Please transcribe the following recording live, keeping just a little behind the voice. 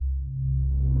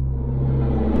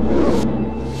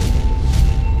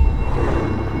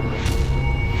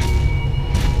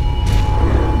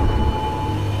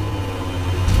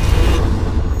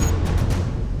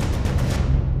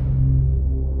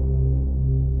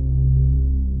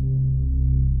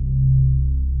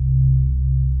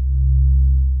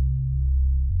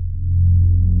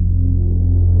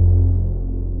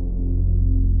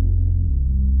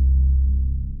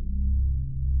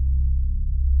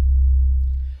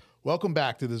Welcome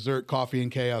back to the Zert Coffee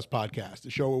and Chaos podcast, the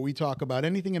show where we talk about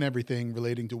anything and everything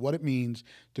relating to what it means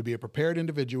to be a prepared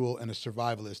individual and a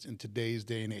survivalist in today's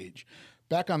day and age.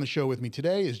 Back on the show with me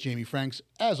today is Jamie Franks,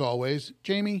 as always.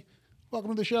 Jamie,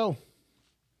 welcome to the show.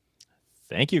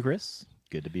 Thank you, Chris.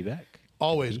 Good to be back.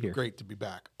 Always great to be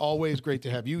back. Always great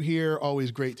to have you here. Always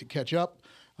great to catch up.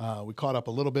 We caught up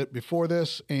a little bit before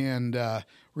this, and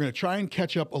we're going to try and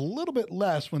catch up a little bit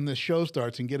less when this show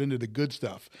starts and get into the good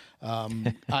stuff.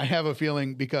 I have a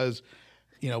feeling because,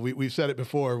 we've said it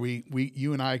before.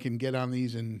 You and I can get on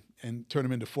these and turn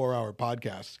them into 4-hour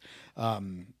podcasts.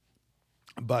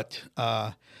 But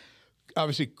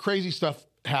obviously, crazy stuff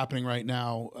happening right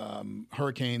now.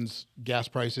 Hurricanes, gas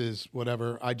prices,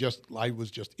 whatever. I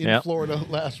was just in Florida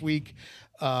last week.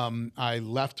 I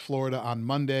left Florida on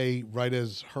Monday right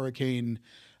as Hurricane,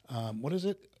 what is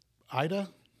it? Ida?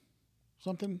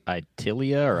 Something?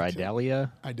 Idalia or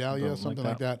Idalia? Idalia, something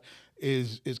like that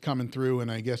is coming through,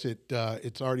 and I guess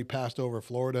it's already passed over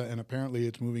Florida, and apparently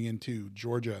it's moving into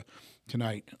Georgia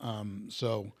tonight.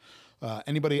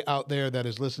 Anybody out there that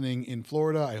is listening in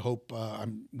Florida,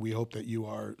 we hope that you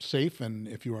are safe, and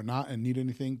if you are not and need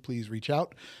anything, please reach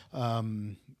out.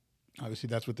 Obviously,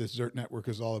 that's what this Zert Network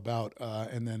is all about.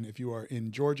 And then if you are in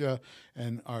Georgia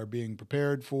and are being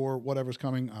prepared for whatever's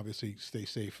coming, obviously stay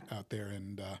safe out there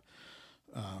and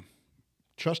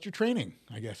trust your training,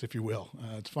 I guess, if you will.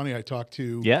 It's funny, I talked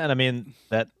to... Yeah, and I mean,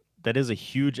 that is a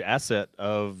huge asset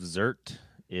of Zert,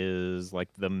 is like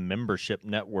the membership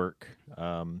network.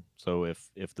 So if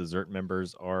the Zert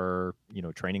members are,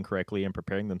 training correctly and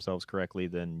preparing themselves correctly,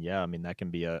 then yeah, I mean, that can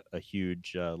be a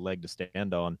huge leg to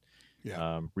stand on.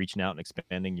 Yeah. Reaching out and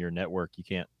expanding your network. You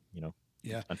can't,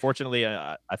 Yeah. Unfortunately,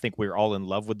 I think we're all in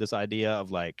love with this idea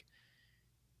of like,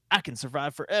 I can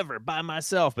survive forever by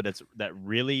myself, but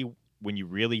when you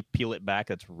really peel it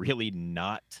back, it's really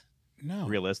not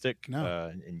realistic.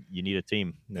 No. And you need a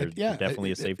team. There's definitely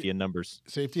a safety in numbers.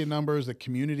 Safety in numbers, that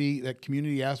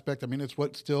community aspect. I mean, it's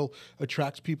what still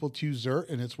attracts people to Zert,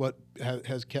 and it's what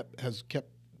has kept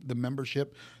the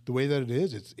membership the way that it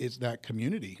is. It's that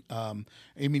community. I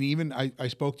mean, even I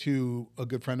spoke to a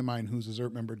good friend of mine who's a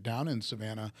Zert member down in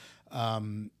Savannah,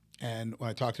 and when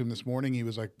I talked to him this morning, he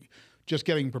was like, just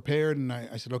getting prepared, and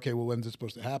I said, okay, well, when's it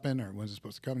supposed to happen, or when's it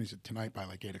supposed to come? And he said, tonight by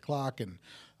like 8 o'clock, and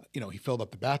he filled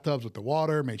up the bathtubs with the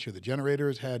water, made sure the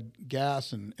generators had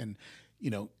gas, and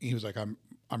he was like, I'm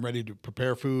ready to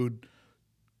prepare food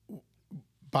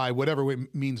by whatever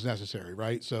means necessary,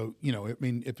 right? So, I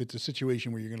mean, if it's a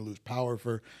situation where you're going to lose power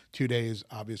for 2 days,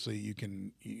 obviously you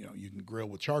can grill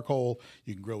with charcoal,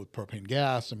 you can grill with propane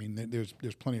gas. I mean, there's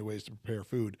plenty of ways to prepare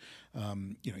food.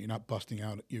 You're not busting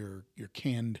out your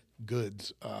canned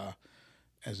goods,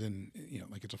 as in,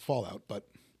 like it's a fallout. But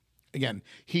again,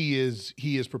 he is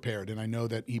prepared, and I know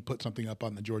that he put something up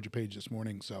on the Georgia page this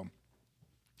morning. So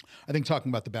I think talking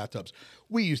about the bathtubs,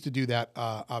 we used to do that,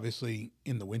 obviously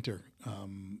in the winter,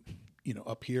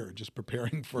 up here, just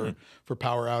preparing for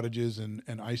power outages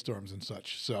and ice storms and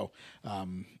such. So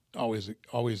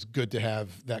always good to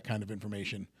have that kind of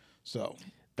information. So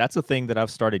that's a thing that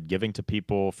I've started giving to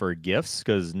people for gifts,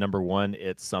 because number one,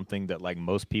 it's something that like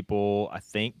most people, I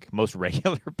think most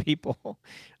regular people,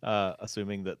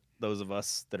 assuming that those of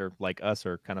us that are like us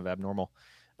are kind of abnormal.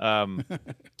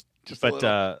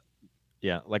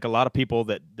 Yeah, like a lot of people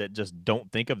that just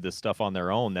don't think of this stuff on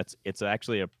their own. It's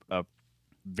actually a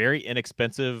very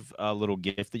inexpensive little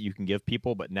gift that you can give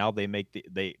people. But now they make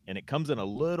and it comes in a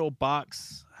little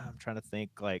box. I'm trying to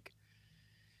think like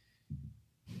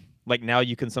now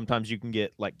sometimes you can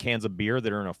get like cans of beer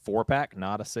that are in a 4-pack,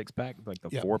 not a 6-pack, like the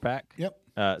 4-pack.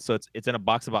 Yep. So it's in a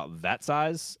box about that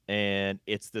size, and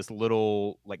it's this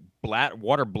little like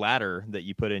water bladder that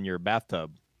you put in your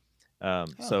bathtub.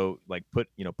 So like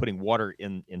putting water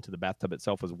into the bathtub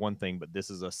itself is one thing, but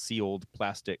this is a sealed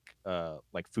plastic,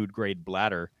 like food grade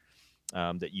bladder,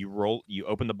 that you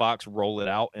open the box, roll it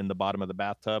out in the bottom of the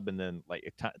bathtub. And then like,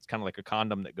 it's kind of like a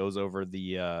condom that goes over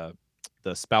the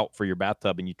spout for your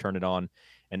bathtub, and you turn it on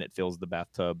and it fills the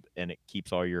bathtub, and it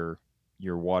keeps all your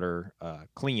water,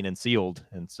 clean and sealed.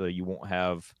 And so you won't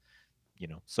have,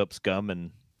 soap scum and,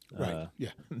 right.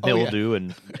 Yeah. mildew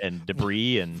and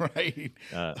debris and right.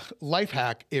 Life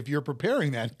hack: if you're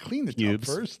preparing that, clean the tub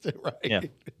first. Right. Yeah.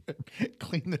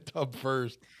 Clean the tub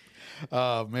first.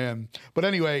 Oh man. But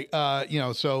anyway,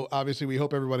 so obviously we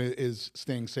hope everybody is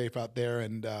staying safe out there,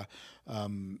 and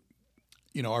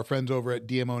our friends over at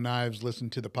DMO Knives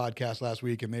listened to the podcast last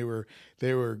week, and they were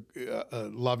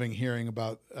loving hearing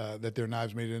about that their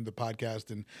knives made it into the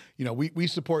podcast. And we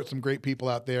support some great people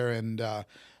out there, and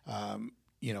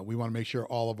we want to make sure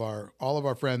all of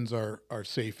our friends are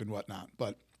safe and whatnot.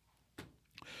 But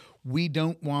we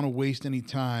don't want to waste any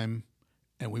time,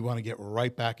 and we want to get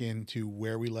right back into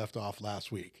where we left off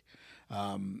last week.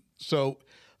 So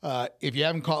if you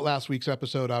haven't caught last week's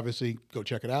episode, obviously go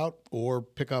check it out or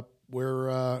pick up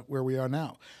where we are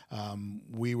now.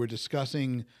 We were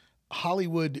discussing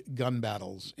Hollywood gun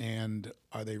battles, and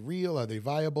are they real? Are they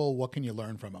viable? What can you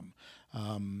learn from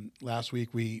them? Last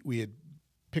week we had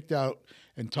picked out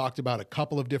and talked about a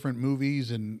couple of different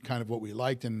movies and kind of what we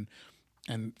liked and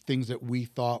things that we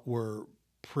thought were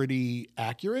pretty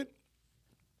accurate.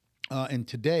 And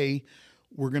today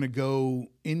we're going to go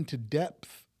into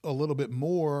depth a little bit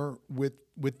more with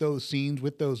those scenes,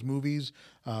 with those movies.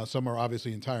 Some are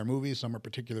obviously entire movies, some are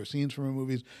particular scenes from the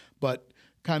movies, but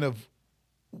kind of,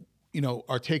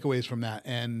 our takeaways from that.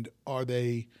 And are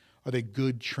they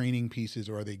good training pieces,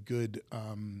 or are they good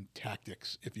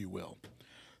tactics, if you will?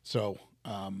 So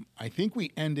I think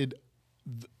we ended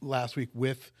last week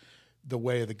with The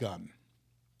Way of the Gun.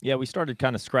 Yeah, we started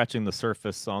kind of scratching the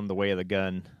surface on The Way of the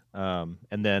Gun,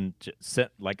 and then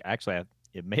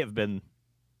it may have been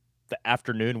the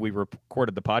afternoon we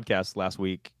recorded the podcast last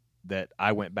week that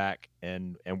I went back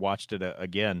and watched it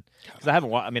again, because I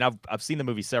haven't. I mean, I've seen the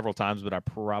movie several times, but I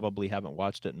probably haven't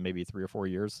watched it in maybe 3 or 4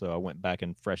 years. So I went back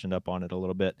and freshened up on it a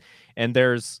little bit, and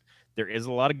there is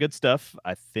a lot of good stuff.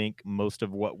 I think most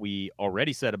of what we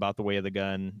already said about The Way of the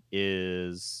Gun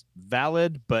is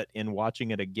valid, but in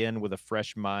watching it again with a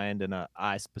fresh mind and an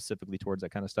eye specifically towards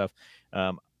that kind of stuff,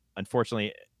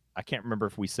 unfortunately, I can't remember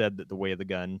if we said that The Way of the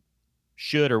Gun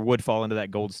should or would fall into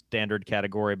that gold standard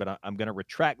category, but I'm going to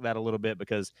retract that a little bit,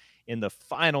 because in the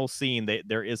final scene,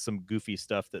 there is some goofy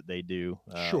stuff that they do.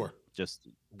 Sure. Just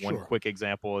one quick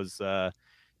example is,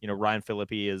 Ryan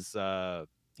Phillippe is,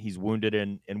 he's wounded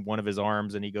in one of his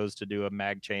arms, and he goes to do a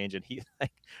mag change, and he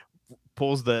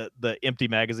pulls the empty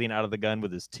magazine out of the gun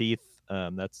with his teeth.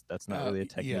 That's not really a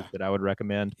technique that I would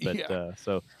recommend, but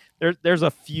so there's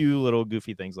a few little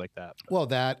goofy things like that. Well,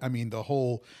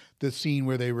 the scene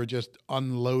where they were just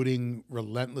unloading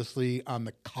relentlessly on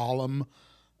the column,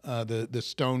 the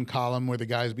stone column where the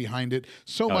guy's behind it,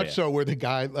 so where the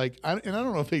guy I don't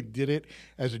know if they did it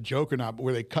as a joke or not, but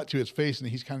where they cut to his face and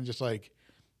he's kind of just like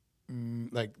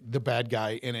the bad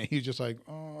guy in it. He's just like,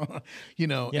 oh,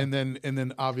 and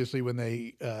then obviously when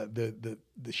they the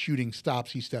shooting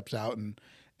stops, he steps out and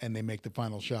they make the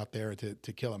final shot there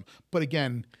to kill him. But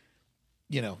again,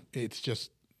 it's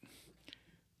just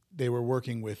they were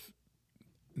working with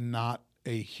not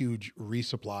a huge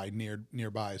resupply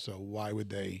nearby, so why would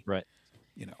they? Right.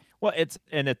 Well,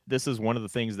 this is one of the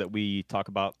things that we talk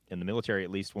about in the military,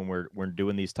 at least when we're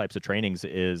doing these types of trainings,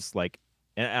 is like.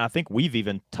 And I think we've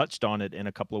even touched on it in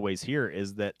a couple of ways here,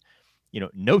 is that,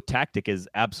 no tactic is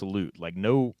absolute. Like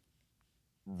no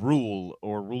rule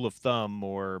or rule of thumb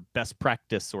or best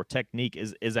practice or technique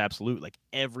is absolute. Like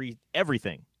everything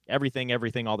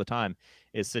all the time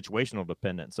is situational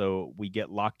dependent. So we get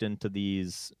locked into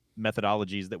these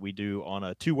methodologies that we do on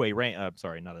a two-way range.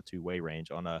 Not a two-way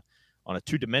range, on a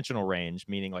two-dimensional range,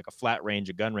 meaning like a flat range,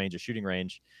 a gun range, a shooting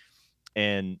range.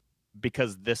 And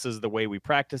because this is the way we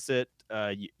practice it,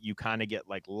 you kind of get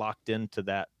like locked into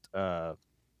that, like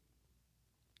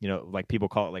people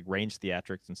call it like range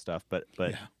theatrics and stuff. But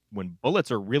when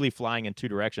bullets are really flying in two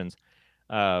directions,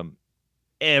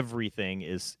 everything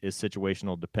is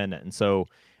situational dependent. And so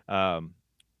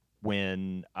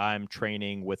when I'm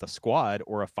training with a squad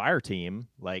or a fire team,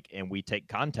 and we take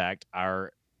contact,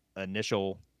 our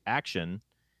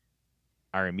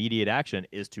immediate action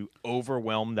is to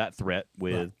overwhelm that threat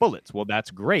with bullets. Well,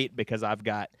 that's great, because I've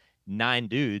got 9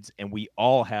 dudes and we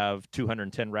all have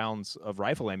 210 rounds of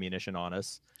rifle ammunition on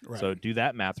us. Right. So do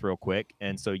that math real quick.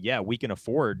 And so, we can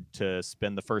afford to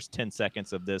spend the first 10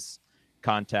 seconds of this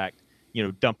contact,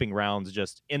 dumping rounds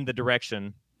just in the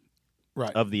direction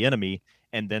of the enemy,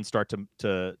 and then start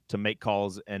to make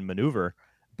calls and maneuver.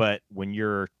 But when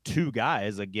you're 2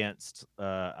 guys against,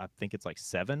 I think it's like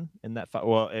 7 in that fight.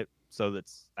 Well, so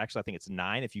that's actually, I think it's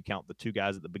 9 if you count the 2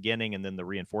 guys at the beginning and then the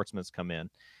reinforcements come in.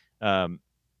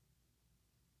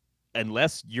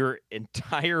 Unless your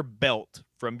entire belt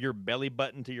from your belly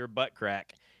button to your butt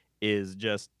crack is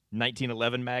just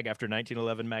 1911 mag after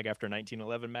 1911 mag after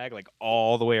 1911 mag, like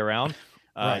all the way around,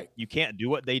 you can't do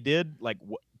what they did.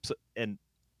 And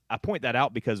I point that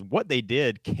out because what they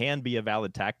did can be a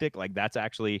valid tactic. Like that's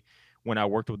actually, when I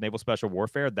worked with Naval Special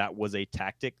Warfare, that was a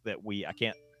tactic that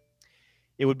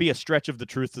it would be a stretch of the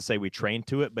truth to say we trained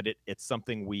to it, but it's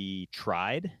something we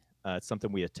tried. It's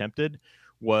something we attempted,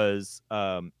 was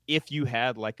if you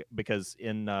had because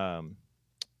in a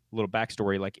little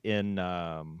backstory,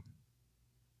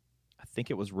 I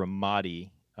think it was Ramadi,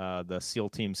 the SEAL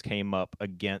teams came up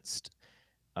against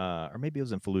or maybe it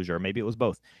was in Fallujah, or maybe it was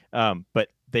both. But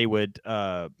they would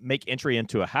make entry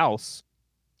into a house,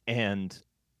 and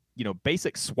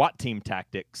basic SWAT team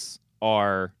tactics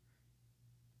are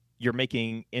you're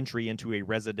making entry into a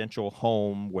residential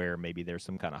home where maybe there's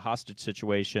some kind of hostage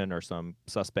situation or some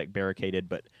suspect barricaded.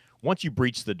 But once you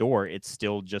breach the door, it's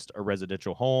still just a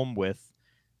residential home with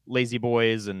lazy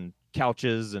boys and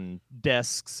couches and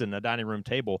desks and a dining room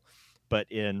table.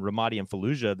 But in Ramadi and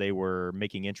Fallujah, they were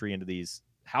making entry into these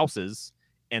houses,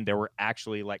 and there were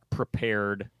actually like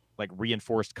prepared, like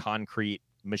reinforced concrete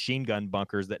machine gun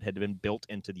bunkers that had been built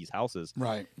into these houses.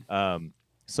 Right.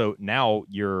 So now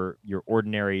your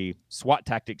ordinary SWAT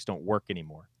tactics don't work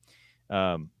anymore,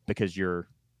 because you're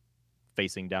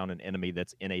facing down an enemy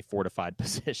that's in a fortified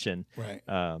position, Right.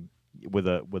 with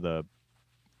a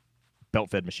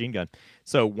belt-fed machine gun.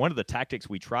 So one of the tactics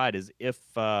we tried is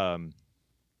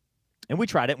and we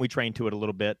tried it and we trained to it a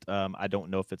little bit. I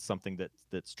don't know if it's something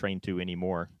that's trained to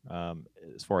anymore.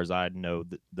 As far as I know,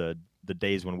 the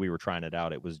days when we were trying it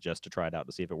out, it was just to try it out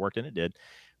to see if it worked, and it did.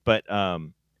 But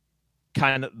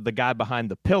kind of the guy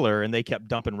behind the pillar, and they kept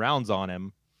dumping rounds on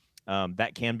him.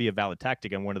 That can be a valid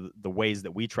tactic, and one of the ways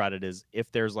that we tried it is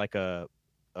if there's like a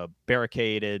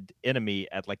barricaded enemy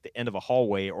at like the end of a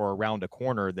hallway or around a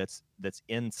corner that's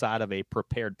inside of a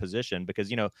prepared position,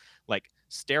 because like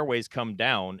stairways come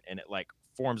down and it like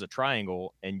forms a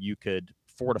triangle, and you could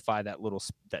fortify that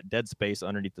dead space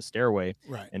underneath the stairway,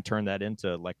 Right. and turn that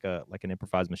into like an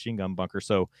improvised machine gun bunker.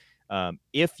 So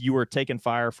if you were taking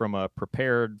fire from a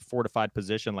prepared fortified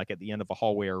position, like at the end of a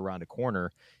hallway or around a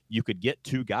corner, you could get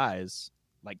two guys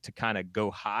like to kind of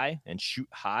go high and shoot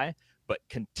high, but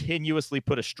continuously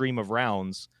put a stream of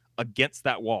rounds against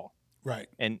that wall. Right.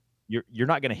 And you're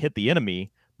not going to hit the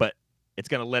enemy, but it's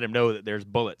going to let him know that there's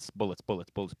bullets. It's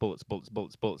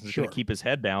Sure. going to keep his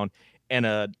head down.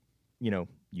 And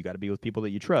you got to be with people that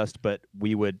you trust. But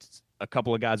a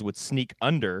couple of guys would sneak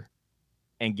under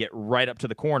and get right up to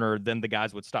the corner. Then the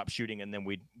guys would stop shooting, and then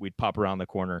we'd pop around the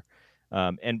corner.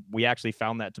 And we actually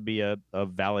found that to be a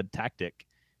valid tactic.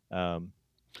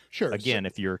 Sure. Again,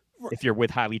 if you're with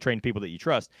highly trained people that you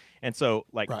trust. And so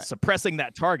like suppressing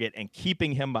that target and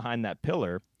keeping him behind that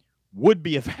pillar would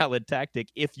be a valid tactic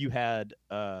if you had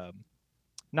not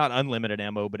unlimited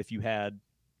ammo, but if you had,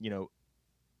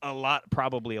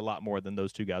 probably a lot more than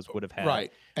those two guys would have had.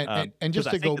 Right. And just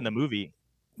to go in the movie.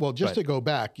 Well, just to go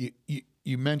back,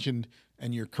 you mentioned,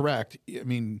 and you're correct. I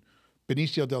mean,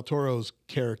 Benicio del Toro's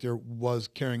character was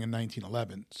carrying a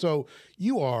 1911. So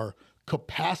you are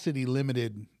capacity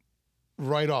limited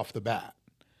right off the bat.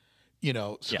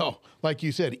 Like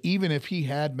you said, even if he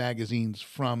had magazines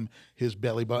from his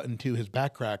belly button to his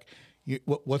back crack,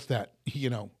 what's that?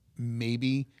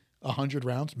 Maybe 100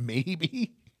 rounds,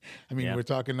 maybe. I mean, we're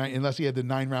talking unless he had the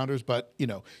 9-rounders, but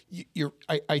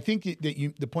I think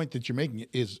that the point that you're making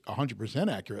is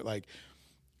 100% accurate. Like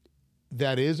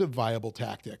that is a viable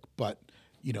tactic, but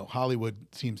Hollywood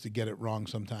seems to get it wrong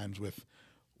sometimes with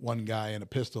one guy and a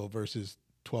pistol versus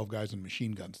 12 guys and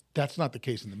machine guns. That's not the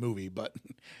case in the movie, but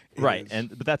right.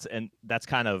 But that's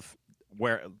kind of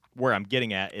where I'm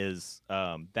getting at is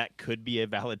that could be a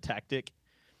valid tactic.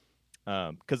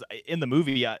 Because in the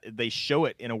movie they show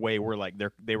it in a way where like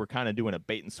they were kind of doing a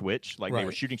bait and switch, like they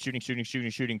were shooting,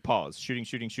 pause,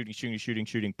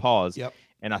 shooting, pause. Yep.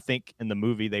 And I think in the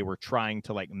movie they were trying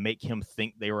to like make him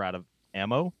think they were out of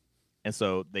ammo, and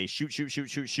so they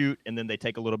shoot, and then they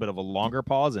take a little bit of a longer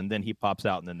pause, and then he pops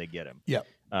out, and then they get him. Yep.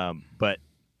 But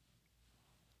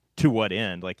to what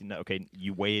end? Like, okay,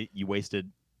 you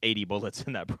wasted 80 bullets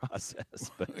in that process.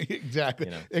 But,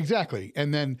 Exactly.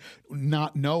 And then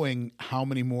not knowing how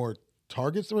many more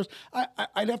targets there was,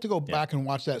 I'd have to go back and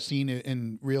watch that scene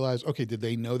and realize, okay, did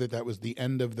they know that was the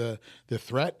end of the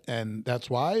threat and that's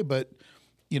why? But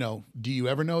do you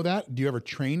ever know that? Do you ever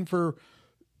train for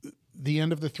the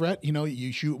end of the threat?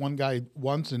 You shoot one guy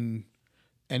once and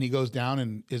he goes down,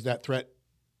 and is that threat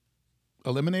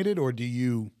eliminated, or do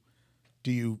you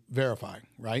verify?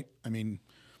 Right? I mean.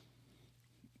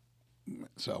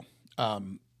 So,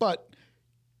 but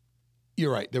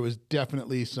you're right. There was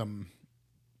definitely some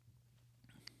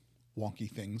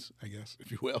wonky things, I guess, if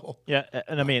you will. Yeah,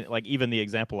 and I mean, like even the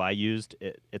example I used,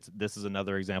 this is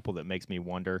another example that makes me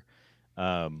wonder,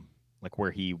 like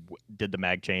where he did the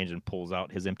mag change and pulls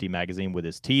out his empty magazine with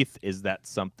his teeth. Is that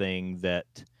something that?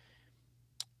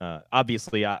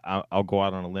 Obviously, I'll go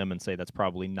out on a limb and say that's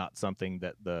probably not something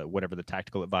that whatever the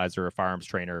tactical advisor or firearms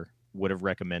trainer would have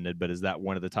recommended. But is that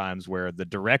one of the times where the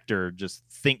director just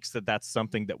thinks that that's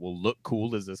something that will look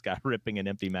cool? Is this guy ripping an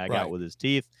empty mag out with his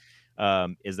teeth?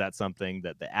 Is that something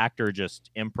that the actor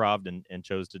just improv'd and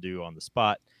chose to do on the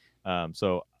spot?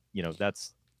 So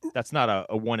that's that's not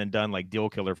a one and done like deal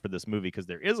killer for this movie, because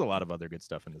there is a lot of other good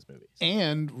stuff in this movie. So.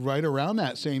 And right around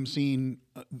that same scene,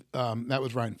 that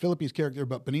was Ryan Phillippe's character,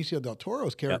 but Benicio del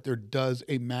Toro's character does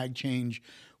a mag change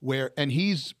where, and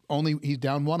he's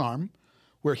down one arm,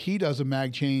 where he does a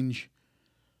mag change.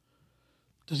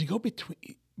 Does he go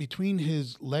between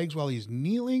his legs while he's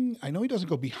kneeling? I know he doesn't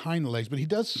go behind the legs, but he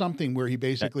does something where he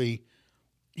basically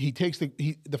he takes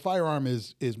the firearm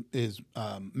is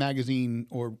magazine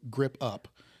or grip up.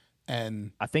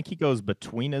 And I think he goes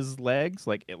between his legs,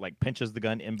 like it like pinches the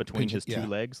gun in between his two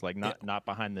legs, like not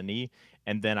behind the knee.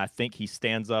 And then I think he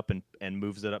stands up and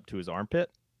moves it up to his armpit.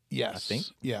 Yes. I think.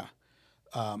 Yeah.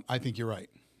 I think you're right.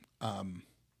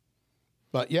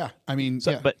 But yeah, I mean,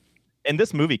 But and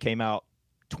this movie came out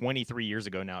 23 years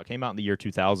ago now. It came out in the year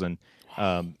 2000.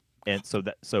 And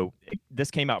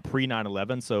this came out pre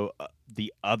 9/11. So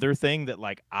the other thing that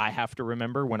like I have to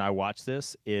remember when I watch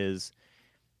this is,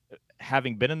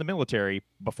 having been in the military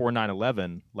before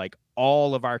 9/11, like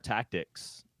all of our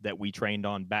tactics that we trained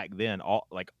on back then, all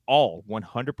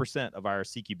 100% of our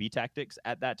CQB tactics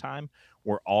at that time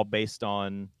were all based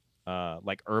on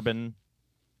like urban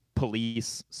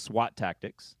police SWAT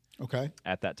tactics. Okay.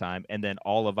 At that time, and then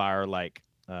all of our like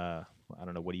I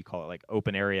don't know, what do you call it, like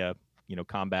open area,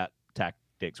 combat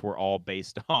tactics were all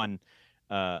based on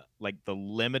like the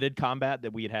limited combat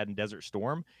that we had in Desert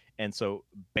Storm. And so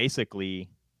basically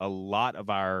a lot of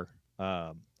our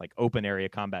like open area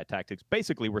combat tactics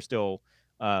basically were still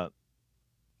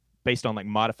based on like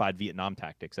modified Vietnam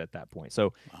tactics at that point.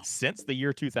 So since the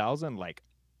year 2000, like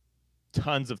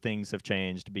tons of things have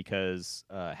changed, because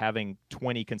having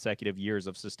 20 consecutive years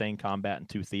of sustained combat in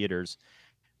two theaters,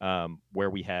 where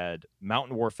we had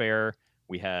mountain warfare,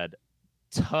 we had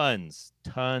tons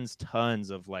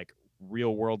of like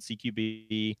real world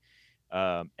CQB,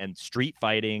 and street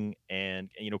fighting, and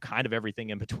kind of everything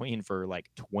in between for like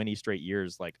 20 straight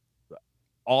years. Like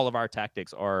all of our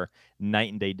tactics are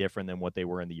night and day different than what they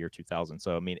were in the year 2000.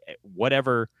 So I mean,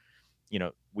 whatever,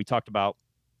 we talked about,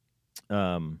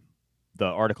 the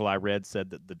article I read said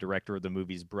that the director of the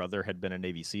movie's brother had been a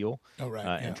Navy SEAL,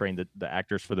 and trained the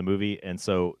actors for the movie. And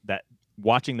so that,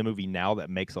 watching the movie now, that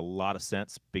makes a lot of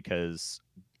sense, because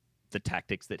the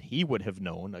tactics that he would have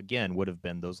known, again, would have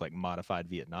been those like modified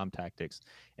Vietnam tactics,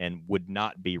 and would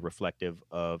not be reflective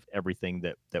of everything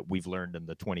that we've learned in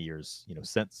the 20 years,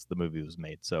 since the movie was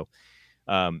made. So,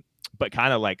 but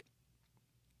kind of like,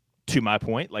 to my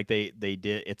point, like they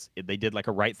did like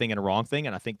a right thing and a wrong thing.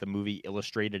 And I think the movie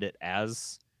illustrated it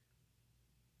as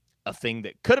a thing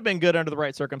that could have been good under the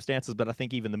right circumstances, but I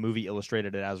think even the movie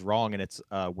illustrated it as wrong. And it's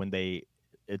when this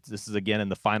is again in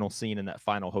the final scene in that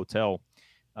final hotel,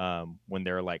 when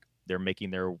they're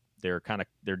making they're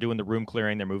doing the room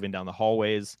clearing, they're moving down the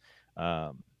hallways.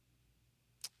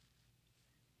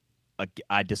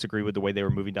 I disagree with the way they were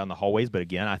moving down the hallways, but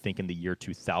again, I think in the year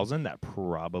 2000, that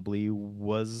probably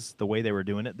was the way they were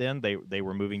doing it then. They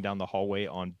were moving down the hallway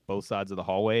on both sides of the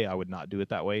hallway. I would not do it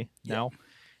that way now,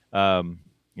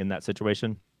 in that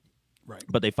situation. Right.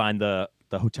 But they find the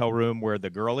hotel room where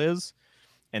the girl is,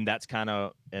 and that's kind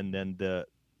of, and then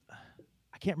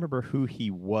I can't remember who he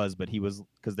was, but he was,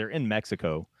 because they're in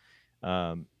Mexico,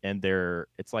 and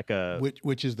it's like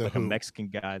which is like a Mexican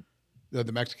guy. The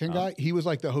Mexican guy, he was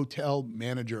like the hotel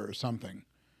manager or something.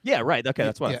 Yeah, right. Okay,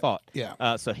 that's what I thought.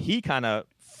 Yeah. So he kind of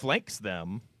flanks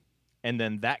them, and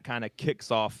then that kind of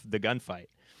kicks off the gunfight.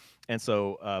 And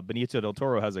so Benicio del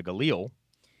Toro has a Galil,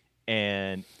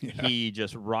 and he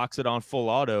just rocks it on full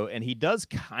auto, and he does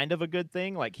kind of a good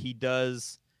thing. Like he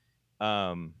does,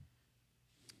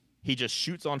 he just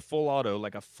shoots on full auto,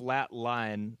 like a flat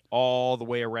line all the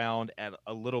way around at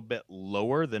a little bit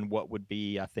lower than what would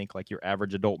be, I think, like your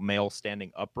average adult male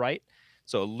standing upright.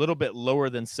 So a little bit lower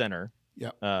than center.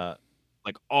 Yeah.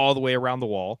 Like all the way around the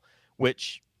wall,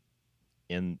 which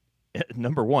in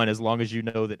number one, as long as you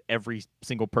know that every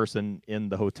single person in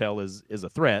the hotel is a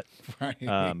threat, right.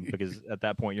 Because at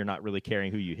that point you're not really caring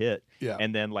who you hit. Yeah.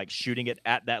 And then like shooting it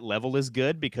at that level is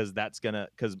good, because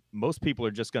because most people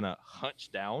are just gonna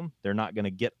hunch down. They're not gonna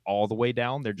get all the way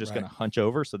down. They're just gonna hunch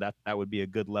over. So that would be a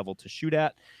good level to shoot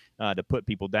at, to put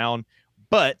people down.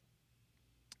 But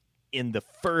in the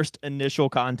first initial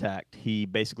contact, he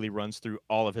basically runs through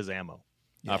all of his ammo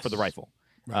for the rifle,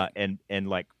 and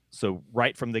like. So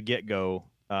right from the get-go,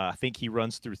 I think he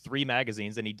runs through 3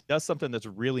 magazines, and he does something that's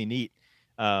really neat.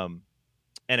 And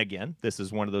again, this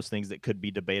is one of those things that could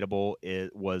be debatable.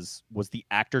 Was the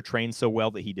actor trained so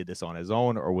well that he did this on his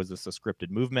own, or was this a scripted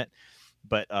movement?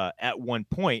 But at one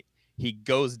point, he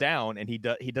goes down, and he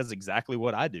does exactly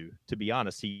what I do, to be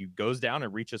honest. He goes down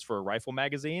and reaches for a rifle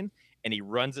magazine, and he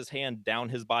runs his hand down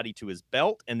his body to his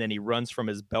belt, and then he runs from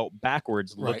his belt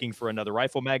backwards Right. looking for another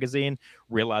rifle magazine,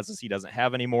 realizes he doesn't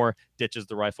have any more, ditches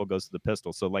the rifle, goes to the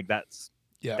pistol. So like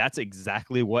Yeah. that's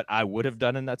exactly what I would have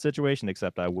done in that situation,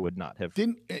 except I would not have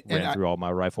Didn't and ran through all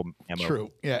my rifle ammo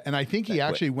True. Yeah, and I think he that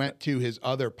quick. actually went to his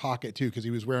other pocket too because he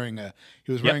was wearing a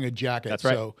Yep, jacket. that's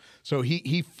right. So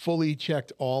he fully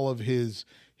checked all of his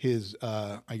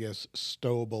I guess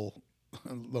stowable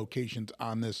locations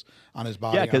on his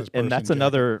body, Yeah, on his person and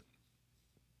jacket.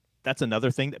 that's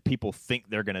another thing that people think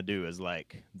they're gonna do is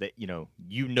like that.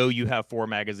 You have 4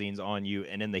 magazines on you,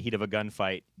 and in the heat of a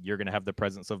gunfight, you're gonna have the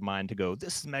presence of mind to go,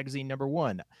 "This is magazine number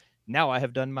 1. Now I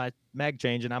have done my mag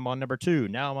change, and I'm on number 2.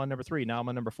 Now I'm on number 3. Now I'm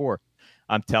on number 4."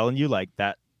 I'm telling you, like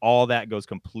that, all that goes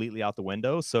completely out the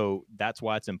window. So that's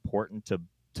why it's important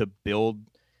to build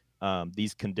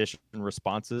these condition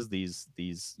responses. These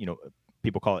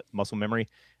people call it muscle memory,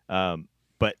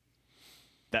 but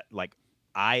that like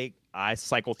I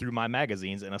cycle through my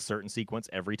magazines in a certain sequence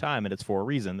every time, and it's for a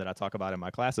reason that I talk about in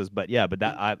my classes. But yeah, but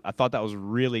that I thought that was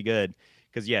really good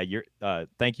because yeah, you're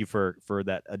thank you for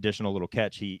that additional little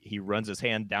catch. He runs his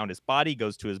hand down his body,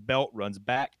 goes to his belt, runs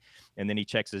back, and then he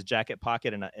checks his jacket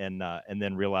pocket and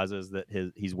then realizes that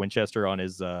he's Winchester on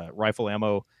his rifle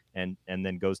ammo, and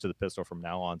then goes to the pistol from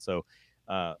now on. So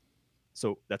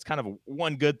that's kind of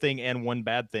one good thing and one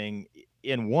bad thing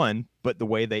in one, but the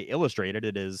way they illustrated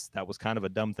it is that was kind of a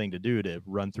dumb thing to do, to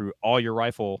run through all your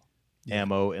rifle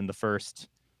ammo in the first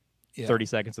 30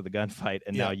 seconds of the gunfight,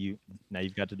 and now you've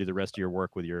got to do the rest of your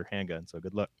work with your handgun. So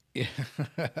good luck. Yeah.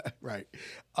 Right.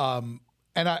 And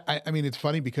I mean, it's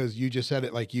funny because you just said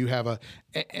it, like you have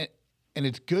and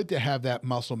it's good to have that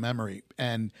muscle memory.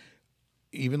 And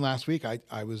even last week,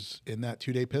 I was in that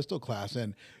 2-day pistol class,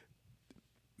 and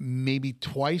maybe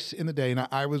twice in the day, and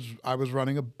I was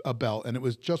running a belt, and it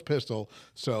was just pistol.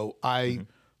 So I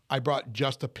brought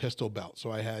just a pistol belt.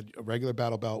 So I had a regular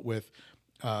battle belt with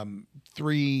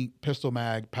 3 pistol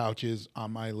mag pouches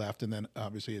on my left, and then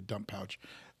obviously a dump pouch.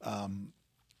 And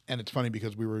it's funny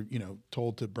because we were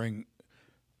told to bring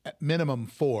at minimum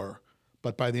 4,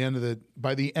 but by the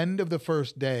end of the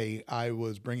first day, I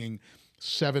was bringing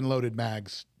 7 loaded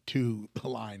mags to the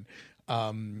line.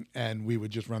 And we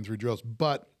would just run through drills.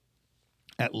 But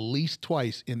at least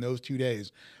twice in those 2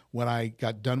 days, when I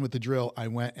got done with the drill, I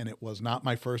went, and it was not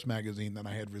my first magazine that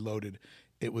I had reloaded.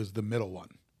 It was the middle one,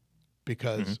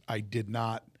 because I did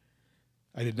not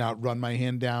run my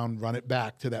hand down, run it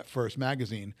back to that first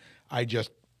magazine. I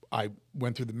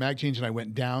went through the mag change, and I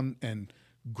went down and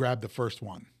grabbed the first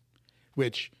one,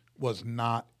 which was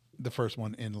not the first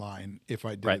one in line if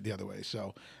I did it the other way.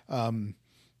 So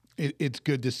it's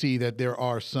good to see that there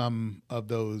are some of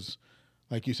those,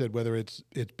 like you said, whether it's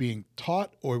being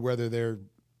taught or whether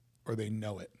they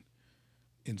know it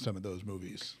in some of those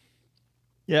movies.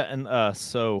 Yeah, and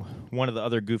so one of the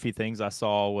other goofy things I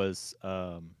saw was,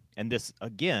 and this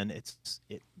again, it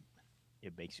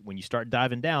makes, when you start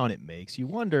diving down, it makes you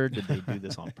wonder: did they do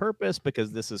this on purpose?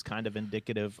 Because this is kind of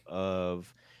indicative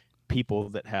of people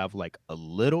that have like a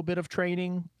little bit of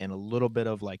training and a little bit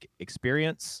of like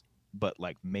experience, but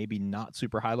like maybe not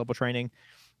super high level training.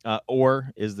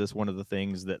 Or is this one of the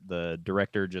things that the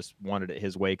director just wanted it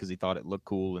his way because he thought it looked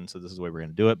cool, and so this is the way we're going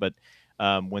to do it? But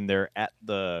when they're at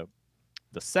the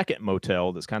second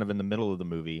motel that's kind of in the middle of the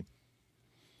movie,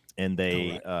 and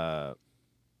they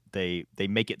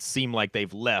make it seem like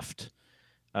they've left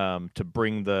to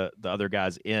bring the other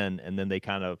guys in, and then they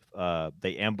kind of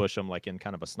they ambush them like in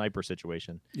kind of a sniper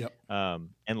situation. Yep.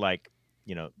 And like,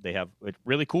 they have a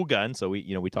really cool gun. So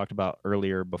we talked about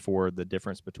earlier before the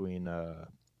difference between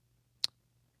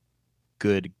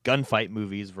good gunfight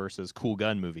movies versus cool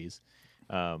gun movies.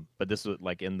 But this was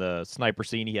like in the sniper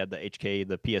scene, he had the HK,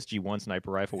 the PSG-1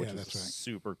 sniper rifle, which is a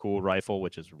super cool rifle,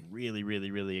 which is really, really,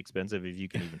 really expensive if you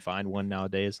can even find one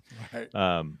nowadays. Right.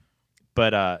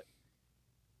 But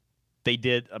they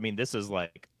did, I mean, this is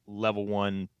like level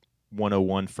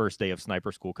 101 first day of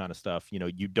sniper school kind of stuff.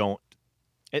 You don't,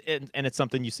 and it's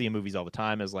something you see in movies all the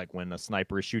time, is like when a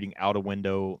sniper is shooting out a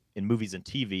window in movies and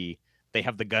TV, they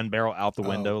have the gun barrel out the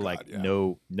window.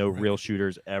 No real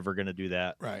shooter's ever going to do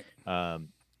that. Right.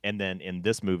 And then in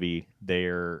this movie,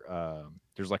 there's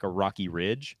like a rocky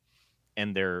ridge,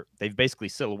 and they've basically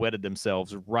silhouetted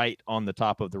themselves right on the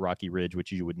top of the rocky ridge,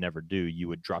 which you would never do. You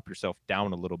would drop yourself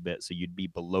down a little bit so you'd be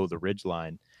below the ridge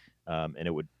line,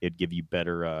 and it'd give you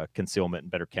better concealment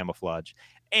and better camouflage.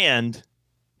 And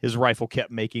his rifle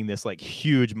kept making this like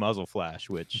huge muzzle flash,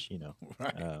 which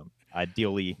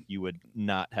ideally you would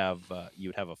not have. You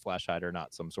would have a flash hider,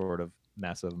 not some sort of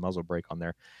massive muzzle brake on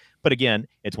there. But again,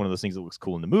 it's one of those things that looks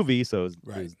cool in the movie, so is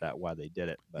that why they did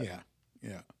it? But.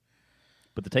 Yeah.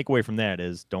 But the takeaway from that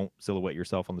is don't silhouette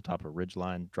yourself on the top of a ridge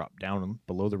line. Drop down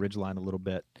below the ridge line a little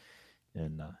bit,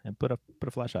 and put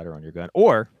a flash hider on your gun.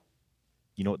 Or,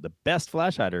 you know what the best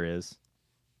flash hider is?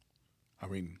 I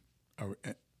mean,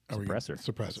 Suppressor.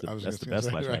 Suppressor. That's the best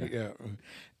flash hider. Right, yeah,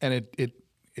 and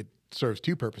it serves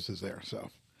two purposes there. So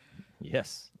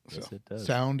yes, it does.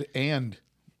 Sound and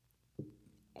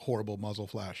horrible muzzle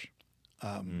flash,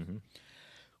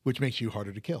 which makes you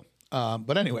harder to kill.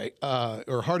 But anyway,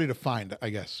 or harder to find, I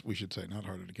guess we should say, not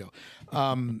harder to kill.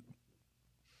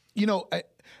 You know,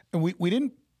 and we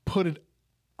didn't put it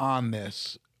on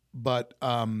this, but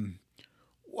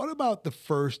what about the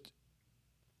first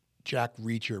Jack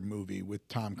Reacher movie with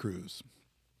Tom Cruise?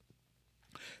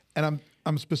 And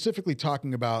I'm specifically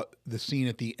talking about the scene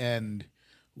at the end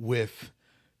with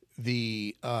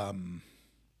the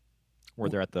where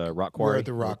they're at the rock quarry. We're at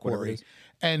the rock quarry,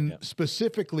 and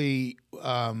specifically,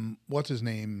 what's his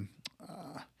name?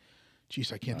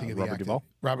 Geez, I can't think of the Robert actor. Duvall.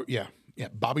 Robert, yeah,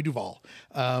 Bobby Duvall,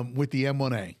 with the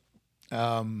M1A.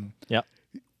 Yep.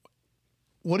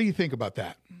 What do you think about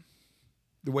that?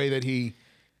 The way that he.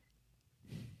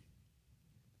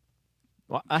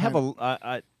 Well, I have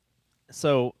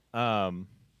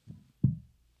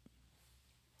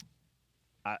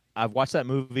I've watched that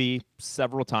movie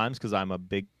several times because I'm a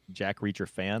big Jack Reacher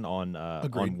fan. On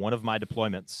one of my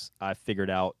deployments, I figured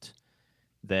out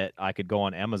that I could go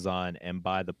on Amazon and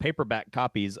buy the paperback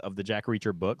copies of the Jack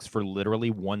Reacher books for literally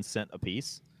 1 cent a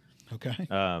piece. Okay.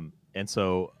 And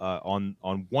so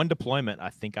on one deployment, I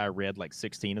think I read like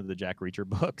 16 of the Jack Reacher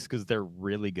books because they're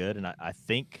really good. And I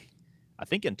think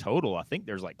in total, I think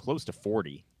there's like close to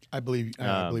 40. I believe so.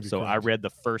 Correct. I read the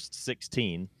first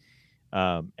 16,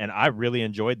 and I really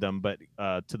enjoyed them. But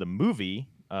to the movie,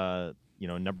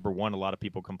 number one, a lot of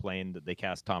people complained that they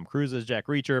cast Tom Cruise as Jack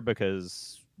Reacher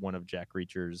because one of Jack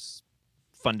Reacher's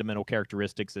fundamental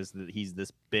characteristics is that he's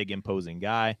this big, imposing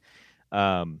guy.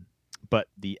 But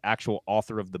the actual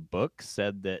author of the book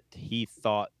said that he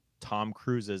thought Tom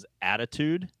Cruise's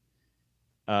attitude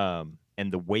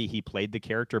and the way he played the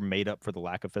character made up for the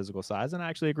lack of physical size. And I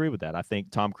actually agree with that. I think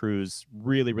Tom Cruise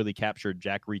really, really captured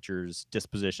Jack Reacher's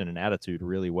disposition and attitude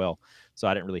really well. So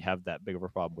I didn't really have that big of a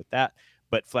problem with that.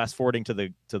 But fast forwarding to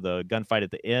the gunfight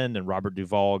at the end and Robert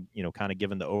Duvall, kind of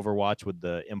given the overwatch with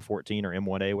the M14 or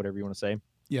M1A, whatever you want to say.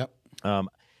 Yep.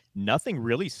 Nothing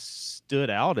really stood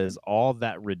out as all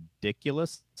that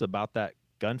ridiculous about that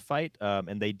gunfight.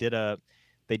 And they did a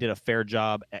fair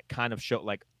job at kind of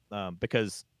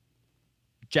because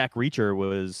Jack Reacher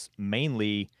was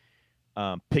mainly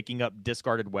picking up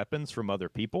discarded weapons from other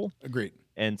people. Agreed.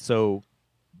 And so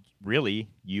really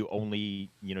you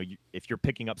only, if you're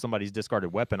picking up somebody's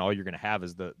discarded weapon, all you're going to have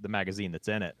is the magazine that's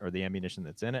in it or the ammunition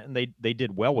that's in it. And they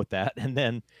did well with that. And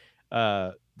then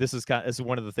this is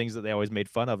one of the things that they always made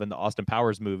fun of in the Austin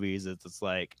Powers movies. It's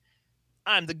like,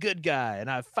 I'm the good guy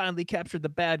and I've finally captured the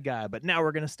bad guy, but now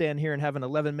we're going to stand here and have an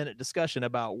 11-minute discussion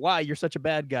about why you're such a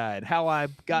bad guy and how I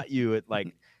got you.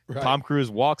 Right. Tom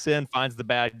Cruise walks in, finds the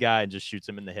bad guy and just shoots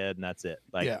him in the head. And that's it.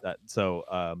 That.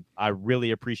 So I really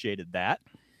appreciated that.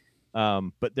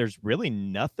 But there's really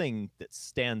nothing that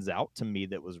stands out to me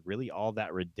that was really all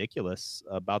that ridiculous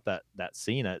about that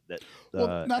scene.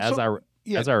 As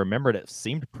I remembered, it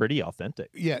seemed pretty authentic.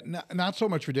 Yeah, not so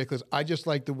much ridiculous. I just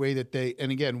like the way that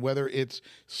and again, whether it's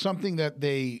something that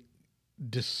they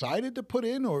decided to put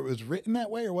in or it was written that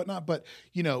way or whatnot, but,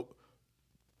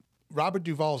 Robert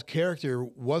Duvall's character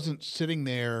wasn't sitting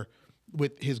there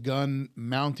with his gun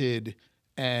mounted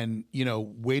and,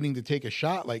 waiting to take a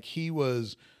shot. Like he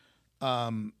was,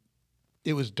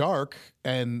 it was dark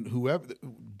and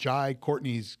Jai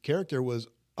Courtney's character was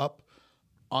up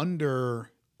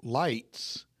under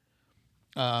lights,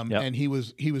 and he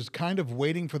was kind of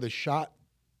waiting for the shot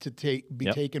to be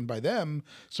taken by them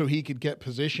so he could get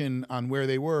position on where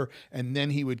they were, and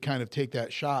then he would kind of take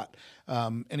that shot.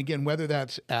 And again, whether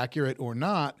that's accurate or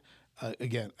not,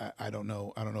 again, I don't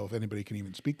know. I don't know if anybody can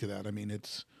even speak to that. I mean, I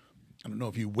don't know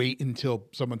if you wait until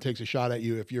someone takes a shot at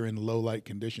you if you're in low light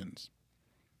conditions.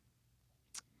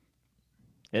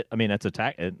 It's a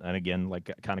tactic, and again, like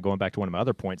kind of going back to one of my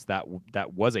other points, that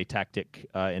was a tactic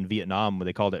in Vietnam when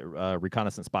they called it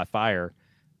reconnaissance by fire.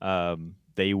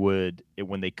 They would,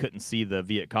 when they couldn't see the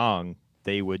Viet Cong,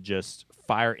 they would just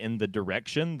fire in the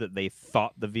direction that they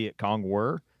thought the Viet Cong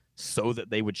were, so that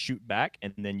they would shoot back,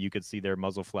 and then you could see their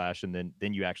muzzle flash, and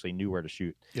then you actually knew where to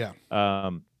shoot. Yeah.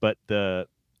 But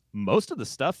most of the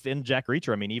stuff in Jack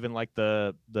Reacher, even like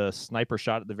the sniper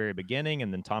shot at the very beginning,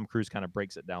 and then Tom Cruise kind of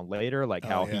breaks it down later, like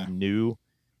how he knew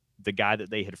the guy that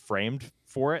they had framed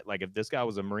for it. Like if this guy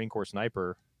was a Marine Corps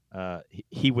sniper,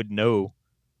 he would know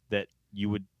that you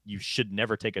would you should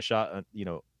never take a shot,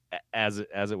 as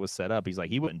it was set up. He's like,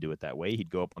 he wouldn't do it that way. He'd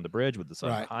go up on the bridge with the sun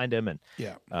Right. behind him, and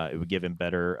Yeah. it would give him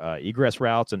better egress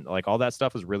routes, and like all that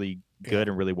stuff was really good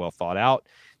Yeah. and really well thought out.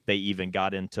 They even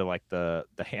got into like the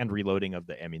hand reloading of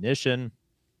the ammunition.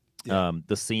 Yeah.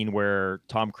 The scene where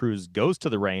Tom Cruise goes to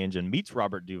the range and meets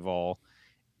Robert Duvall.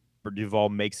 Robert Duvall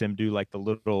makes him do like the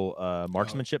little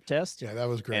marksmanship test. Yeah, that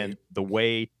was great. And the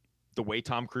way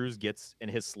Tom Cruise gets in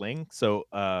his sling, so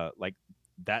like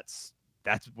that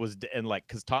was, and like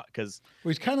because well,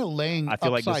 he's kind of laying I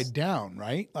feel upside like down,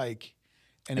 right? Like,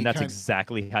 and that's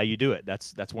exactly how you do it.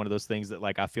 That's one of those things that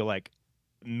like I feel like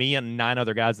me and 9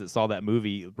 other guys that saw that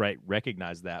movie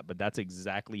recognize that, but that's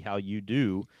exactly how you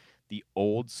do the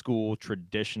old school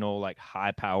traditional like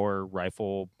high power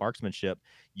rifle marksmanship.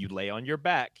 You lay on your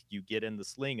back, you get in the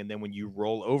sling, and then when you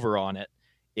roll over on it,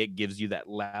 it gives you that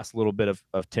last little bit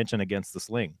of tension against the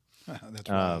sling. That's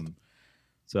right.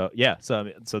 So yeah,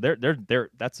 so they're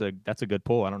that's a good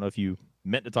pull. I don't know if you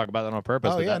meant to talk about that on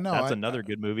purpose, but that's another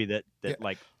good movie that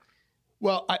like.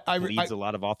 Well, I leads a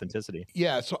lot of authenticity.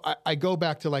 Yeah, so I go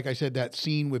back to, like I said, that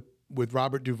scene with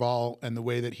Robert Duvall and the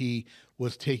way that he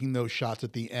was taking those shots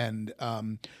at the end.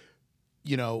 And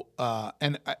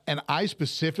I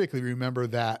specifically remember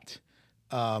that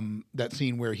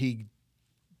scene where he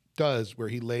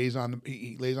lays on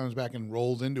his back and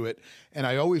rolls into it, and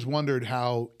I always wondered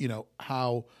how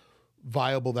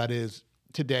viable that is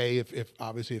today, if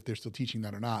obviously if they're still teaching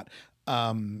that or not.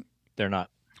 They're not.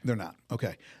 They're not.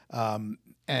 Okay.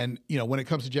 And when it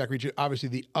comes to Jack Reacher, obviously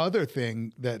the other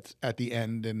thing that's at the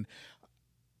end, and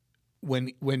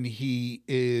when he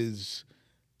is,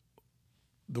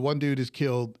 the one dude is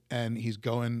killed and he's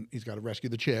got to rescue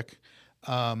the chick.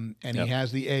 And he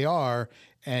has the AR,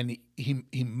 and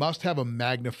he must have a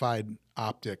magnified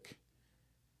optic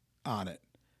on it,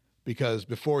 because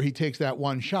before he takes that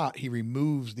one shot, he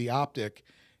removes the optic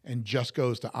and just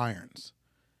goes to irons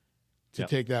to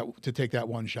take that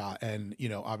one shot. And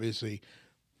obviously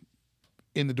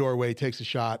in the doorway takes a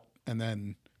shot, and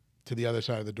then to the other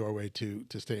side of the doorway to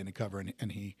stay in the cover,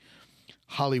 and he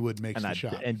Hollywood makes the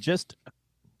shot. And just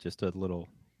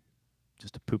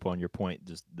to poop on your point,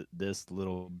 just this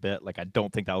little bit, like I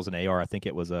don't think that was an AR. I think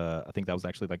that was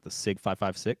actually like the SIG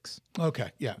 5.56.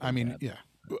 Okay, yeah. I mean, yeah.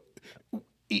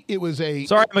 It was a.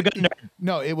 Sorry, I'm a gun nerd.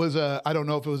 No, it was a. I don't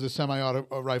know if it was a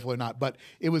semi-auto rifle or not, but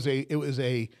it was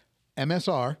a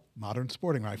MSR, modern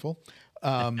sporting rifle,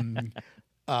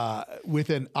 with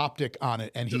an optic on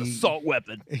it, and it's an assault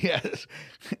weapon. Yes,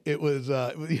 it was.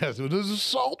 Yes, it was an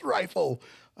assault rifle.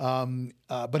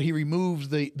 But he removes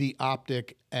the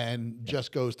optic and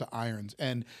just goes to irons.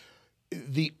 And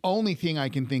the only thing I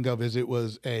can think of is it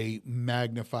was a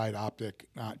magnified optic,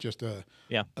 not just a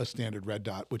standard red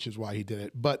dot, which is why he did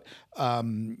it. But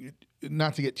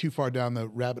not to get too far down the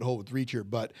rabbit hole with Reacher,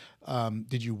 but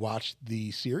did you watch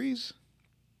the series?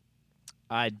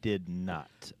 I did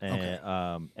not, Okay.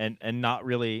 and not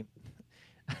really.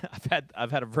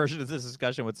 I've had a version of this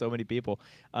discussion with so many people.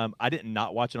 I did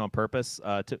not watch it on purpose.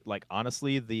 To like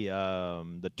honestly,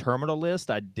 the Terminal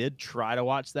List, I did try to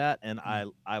watch that, and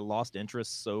I lost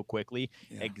interest so quickly,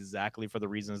 exactly for the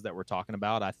reasons that we're talking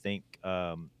about. I think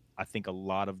a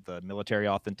lot of the military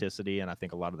authenticity and I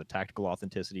think a lot of the tactical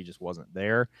authenticity just wasn't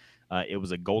there. It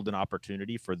was a golden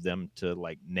opportunity for them to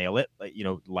like nail it,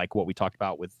 like what we talked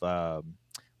about with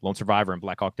Lone Survivor and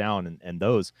Black Hawk Down and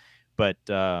those, but.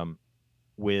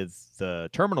 With the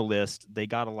Terminal List, they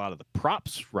got a lot of the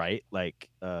props right. Like,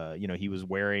 he was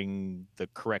wearing the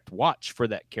correct watch for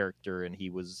that character, and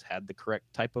he had the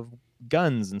correct type of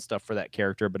guns and stuff for that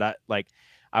character. But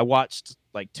I watched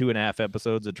like 2.5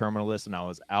 episodes of Terminal List, and I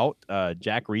was out.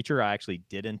 Jack Reacher, I actually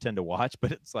did intend to watch,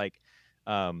 but it's like,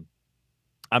 I'm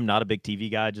not a big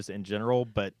TV guy just in general,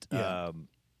 but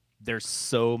there's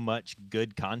so much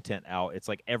good content out. It's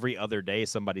like every other day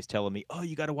somebody's telling me, oh,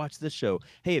 you got to watch this show.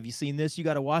 Hey, have you seen this? You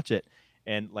got to watch it.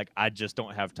 And like, I just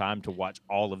don't have time to watch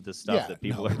all of this stuff that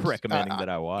people are recommending that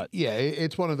I watch. Yeah,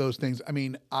 it's one of those things. I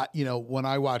mean, when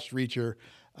I watched Reacher,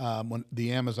 when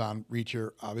the Amazon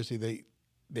Reacher, obviously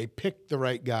they picked the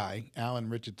right guy. Alan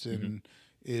Richardson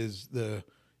is the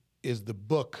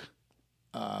book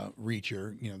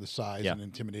Reacher, the size and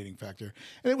intimidating factor.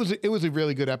 And it was a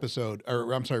really good episode,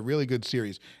 or I'm sorry, really good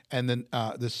series. And then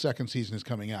the second season is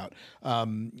coming out.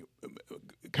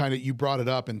 Kind of, you brought it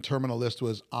up, and Terminal List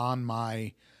was on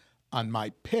my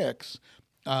picks.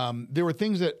 There were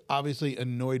things that obviously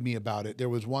annoyed me about it. There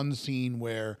was one scene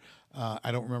where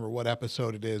I don't remember what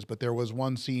episode it is, but there was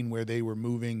one scene where they were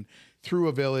moving through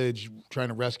a village trying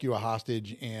to rescue a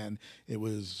hostage, and it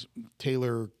was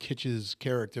Taylor Kitsch's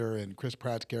character and Chris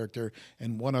Pratt's character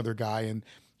and one other guy, and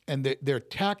and their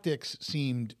tactics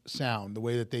seemed sound, the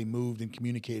way that they moved and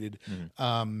communicated.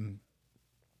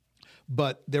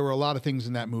 But there were a lot of things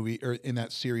in that movie or in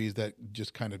that series that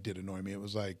just kind of did annoy me. It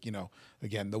was like,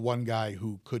 again, the one guy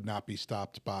who could not be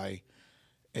stopped by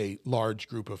a large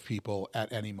group of people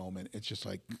at any moment. It's just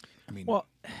like, I mean, Well,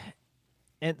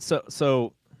 and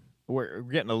so we're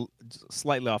getting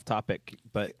slightly off topic,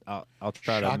 but I'll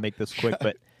try to make this quick.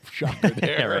 But shocker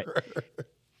there. Yeah, right.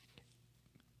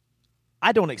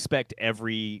 I don't expect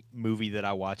every movie that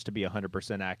I watch to be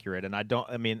 100% accurate, and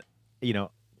I mean,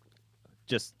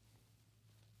 just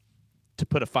to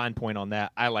put a fine point on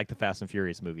that, I like the Fast and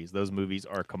Furious movies. Those movies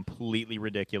are completely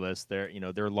ridiculous. They're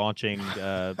launching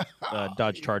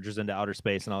Dodge Chargers into outer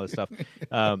space and all this stuff.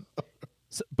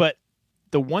 But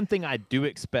the one thing I do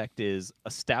expect is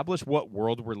establish what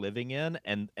world we're living in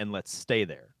and let's stay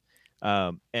there.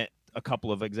 And a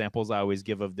couple of examples I always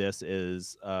give of this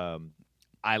is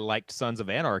I liked Sons of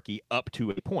Anarchy up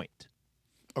to a point.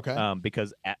 Okay.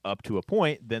 Because up to a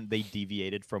point, then they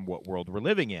deviated from what world we're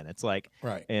living in. It's like,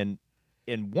 right. And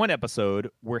in one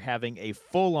episode, we're having a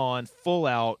full-on,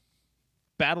 full-out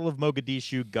Battle of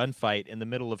Mogadishu gunfight in the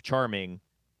middle of Charming,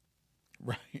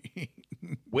 right,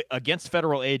 against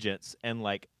federal agents, and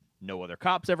like no other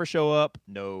cops ever show up.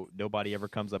 Nobody ever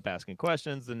comes up asking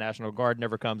questions. The National Guard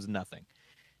never comes. Nothing.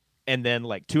 And then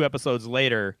like 2 episodes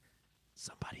later,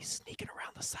 somebody's sneaking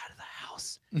around the side of the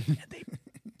house, and they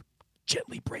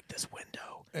gently break this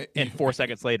window. And 4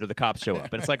 seconds later, the cops show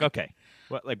up, and it's like, okay,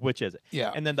 which is it?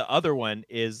 Yeah. And then the other one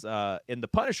is in the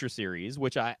Punisher series,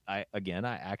 which I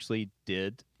actually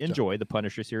did enjoy the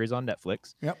Punisher series on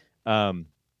Netflix. Yep.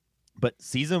 But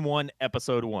season 1,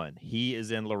 episode 1, he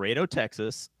is in Laredo,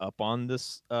 Texas, up on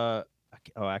this.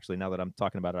 Actually, now that I'm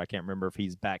talking about it, I can't remember if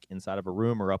he's back inside of a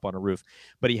room or up on a roof.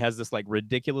 But he has this like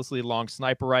ridiculously long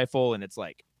sniper rifle, and it's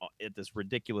like at this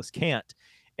ridiculous cant,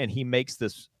 and he makes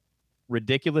this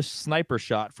ridiculous sniper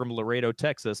shot from Laredo,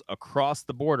 Texas, across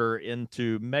the border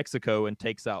into Mexico, and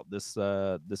takes out this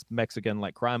Mexican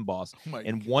like crime boss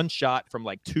in one shot from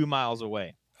like 2 miles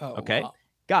away. Oh, okay, wow.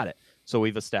 Got it. So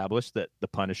we've established that the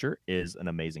Punisher is an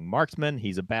amazing marksman.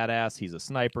 He's a badass. He's a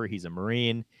sniper. He's a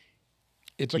Marine.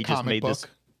 It's a comic book.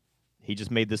 He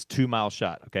just made this 2 mile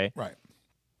shot. Okay. Right.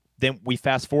 Then we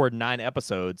fast forward 9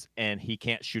 episodes, and he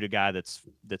can't shoot a guy that's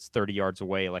 30 yards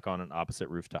away, like on an opposite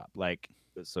rooftop. Like,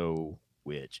 so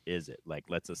which is it? Like,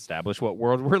 let's establish what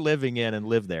world we're living in and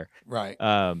live there. Right.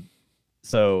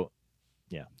 So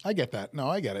yeah, I get that. No,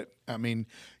 I get it. I mean,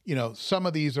 some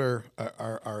of these are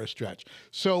a stretch.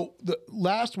 So the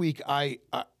last week I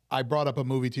brought up a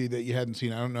movie to you that you hadn't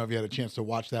seen. I don't know if you had a chance to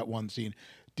watch that one scene.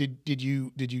 Did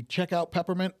you check out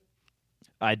Peppermint?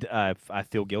 I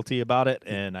feel guilty about it,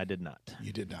 and I did not.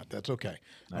 You did not. That's okay.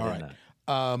 All right.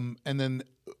 And then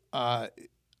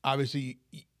obviously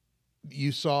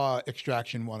you saw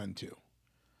Extraction 1 and 2.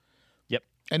 Yep.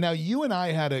 And now you and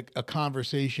I had a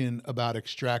conversation about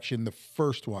Extraction, the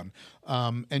first one,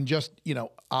 and just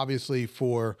obviously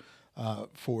for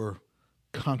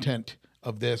content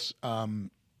of this, the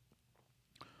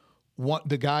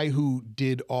guy who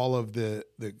did all of the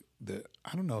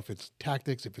I don't know if it's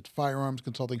tactics, if it's firearms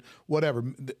consulting, whatever.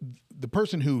 The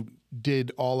person who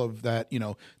did all of that,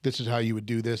 this is how you would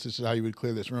do this is how you would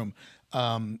clear this room,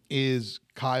 is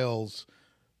Kyle's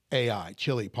AI,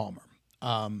 Chili Palmer.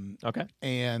 Okay.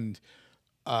 And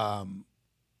I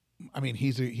mean,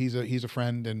 he's a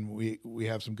friend, and we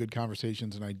have some good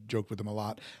conversations, and I joked with him a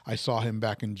lot. I saw him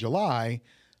back in July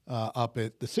up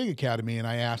at the SIG Academy, and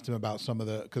I asked him about some of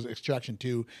because Extraction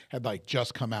 2 had like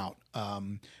just come out.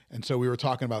 And so we were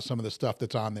talking about some of the stuff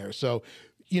that's on there. So,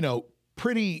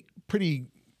 pretty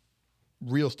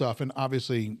real stuff. And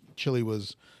obviously Chili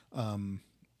was in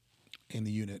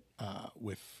the unit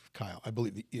with Kyle. I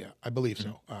believe, I believe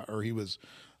so. Or he was,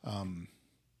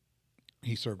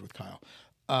 he served with Kyle.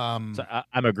 So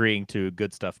I'm agreeing to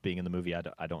good stuff being in the movie.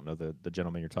 I don't know the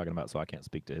gentleman you're talking about, so I can't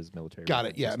speak to his military. Got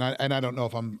it. Yeah, and I don't know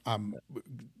if I'm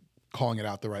calling it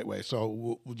out the right way.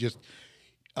 So we'll just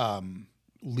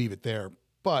leave it there.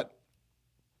 But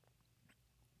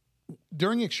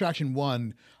during Extraction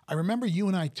 1, I remember you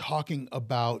and I talking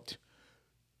about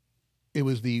it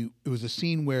was a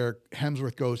scene where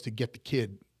Hemsworth goes to get the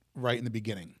kid right in the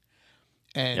beginning,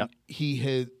 and he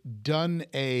had done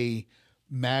a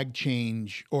mag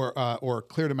change or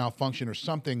cleared a malfunction or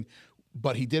something,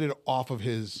 but he did it off of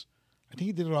his, I think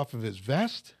he did it off of his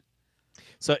vest.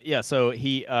 So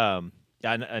he I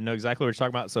know exactly what you're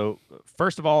talking about. So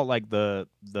first of all, like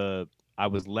I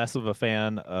was less of a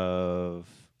fan of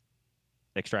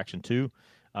Extraction 2.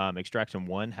 Extraction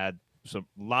 1 had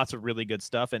lots of really good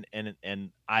stuff, and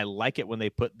I like it when they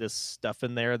put this stuff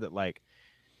in there that like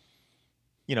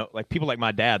like people like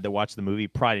my dad that watch the movie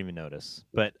probably didn't even notice.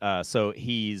 But so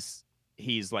he's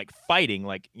like fighting,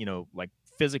 like like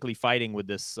physically fighting with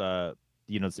this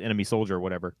this enemy soldier or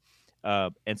whatever.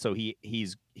 And so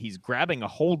he's grabbing a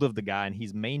hold of the guy, and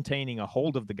he's maintaining a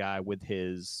hold of the guy with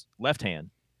his left hand.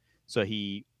 So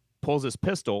he pulls his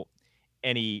pistol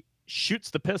and he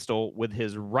shoots the pistol with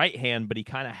his right hand, but he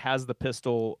kind of has the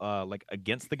pistol like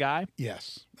against the guy.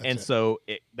 Yes, that's And it. so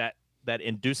that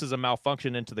induces a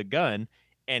malfunction into the gun,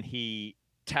 and he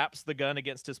taps the gun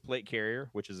against his plate carrier,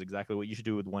 which is exactly what you should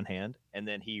do with one hand, and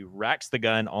then he racks the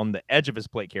gun on the edge of his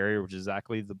plate carrier, which is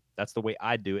that's the way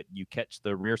I do it. You catch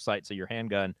the rear sights of your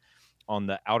handgun on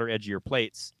the outer edge of your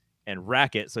plates and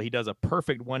rack it. So he does a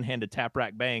perfect one-handed tap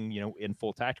rack bang, in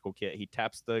full tactical kit. He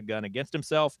taps the gun against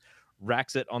himself,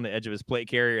 racks it on the edge of his plate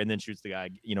carrier, and then shoots the guy,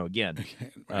 again.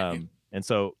 Right. And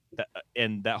so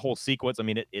that whole sequence, I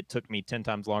mean, it took me 10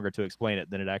 times longer to explain it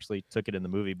than it actually took it in the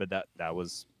movie, but that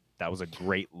was a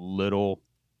great little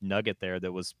nugget there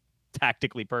that was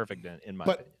tactically perfect in my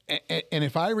opinion. And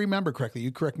if I remember correctly,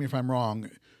 you correct me if I'm wrong.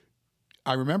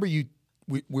 I remember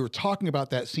we were talking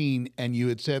about that scene, and you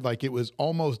had said like it was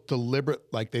almost deliberate,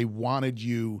 like they wanted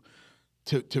you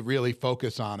to really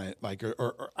focus on it, like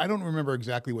or I don't remember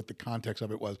exactly what the context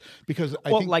of it was, because I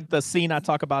think like the scene I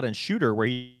talk about in Shooter where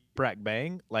he rack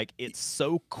bang, like it's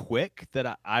so quick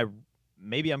that I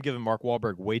maybe I'm giving Mark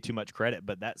Wahlberg way too much credit,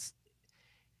 but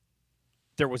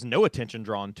there was no attention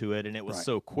drawn to it, and it was right.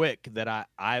 so quick that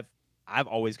I've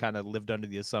always kind of lived under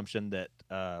the assumption that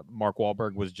Mark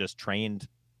Wahlberg was just trained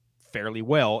fairly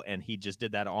well, and he just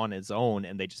did that on his own,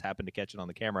 and they just happened to catch it on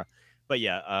the camera. But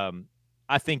yeah,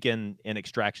 I think in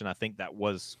Extraction, I think that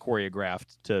was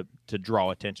choreographed to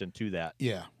draw attention to that.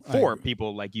 Yeah, for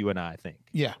people like you and I think.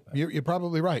 Yeah, you're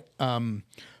probably right.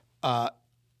 I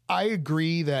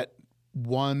agree that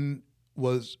one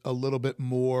was a little bit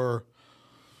more.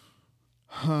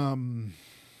 I don't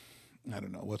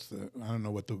know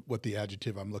what the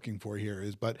adjective I'm looking for here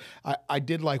is, but I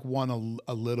did like one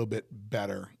a little bit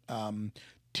better.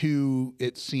 Two,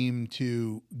 it seemed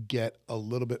to get a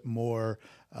little bit more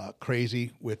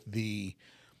crazy with the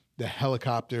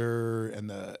helicopter and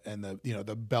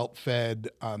the belt fed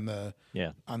on the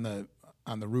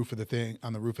roof of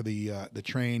the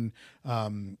train.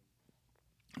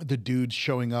 The dudes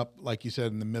showing up, like you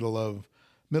said, in the middle of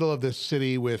this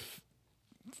city with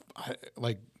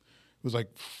like it was like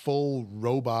full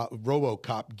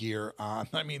RoboCop gear on.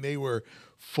 I mean, they were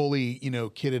fully,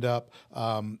 kitted up.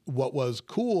 What was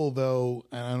cool though,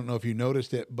 and I don't know if you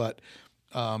noticed it, but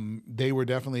they weren't.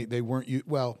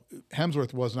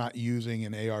 Hemsworth was not using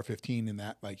an AR-15 in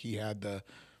that. Like he had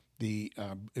it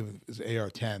was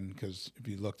AR-10, because if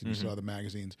you looked and you saw the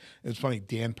magazines, it was funny.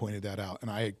 Dan pointed that out,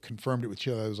 and I had confirmed it with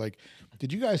Chill. I was like,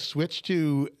 "Did you guys switch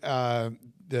to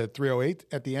the 308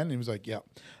 at the end?" And he was like, "Yeah,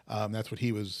 that's what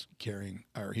he was carrying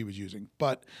or he was using."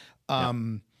 But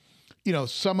some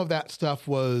of that stuff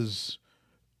was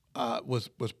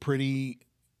pretty,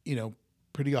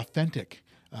 pretty authentic.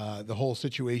 The whole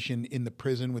situation in the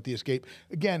prison with the escape.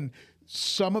 Again,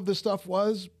 some of the stuff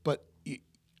was, but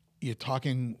you're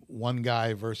talking one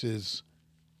guy versus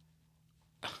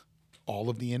all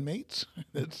of the inmates.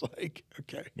 It's like,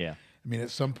 okay. Yeah. I mean,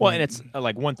 at some point. Well, and it's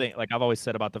like one thing, like I've always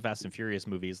said about the Fast and Furious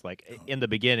movies, like in the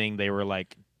beginning, they were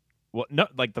like, well, no,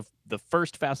 like the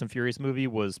first Fast and Furious movie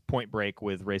was Point Break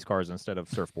with race cars instead of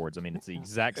surfboards. I mean, it's the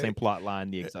exact same plot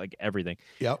line, like everything.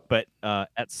 Yep. But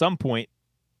at some point,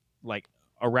 like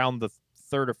around the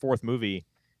third or fourth movie,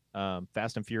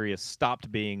 Fast and Furious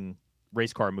stopped being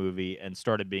race car movie and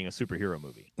started being a superhero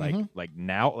movie. Like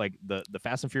now, like the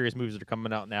Fast and Furious movies that are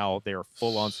coming out now, they are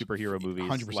full on superhero movies.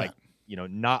 100%. Like,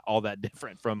 not all that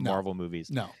different from Marvel movies.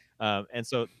 No. And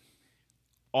so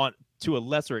to a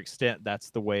lesser extent,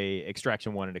 that's the way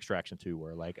Extraction 1 and Extraction 2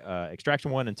 were. Like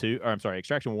Extraction 1 and 2, or I'm sorry,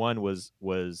 Extraction 1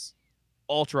 was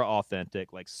ultra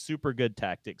authentic, like super good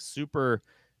tactics, super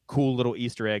cool little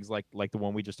Easter eggs like the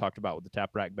one we just talked about with the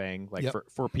tap rack bang, like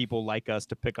for people like us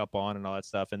to pick up on and all that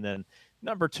stuff. And then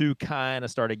number 2 kind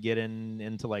of started getting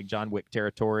into like John Wick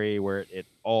territory, where it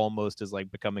almost is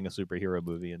like becoming a superhero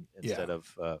movie instead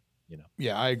of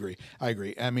Yeah, I agree. I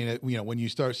mean, when you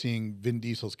start seeing Vin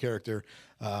Diesel's character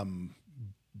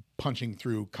punching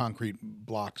through concrete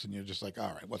blocks, and you're just like,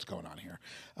 all right, what's going on here?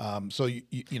 So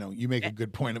you make a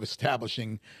good point of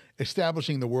establishing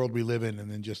the world we live in,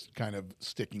 and then just kind of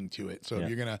sticking to it. So if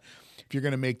you're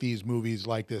gonna make these movies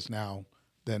like this now,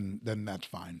 then that's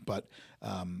fine. But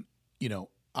I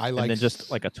like, and then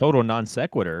just like a total non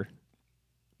sequitur.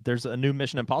 There's a new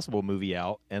Mission Impossible movie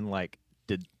out, and like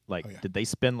did Oh yeah. did they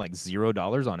spend like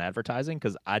 $0 on advertising?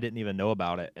 Because I didn't even know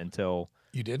about it until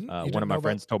You didn't? You one of didn't my know about?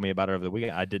 friends told me about it over the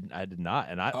weekend. I did not,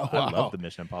 and Oh I love wow. the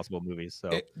Mission Impossible movies. So,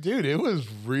 Dude, it was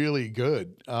really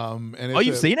good. And oh, it's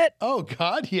you've a seen it? oh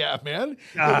god, yeah, man.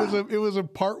 Ah, It was a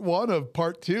part one of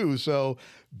part two. So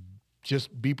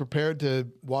just be prepared to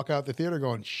walk out the theater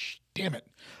going, shh, damn it.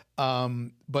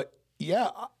 But yeah,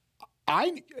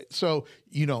 so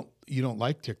you don't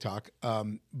like TikTok,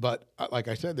 but like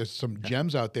I said, there's some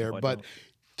gems out there. no, I But don't.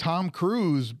 Tom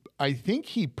Cruise, I think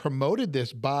he promoted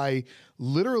this by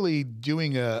literally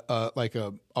doing a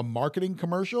marketing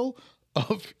commercial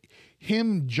of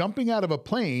him jumping out of a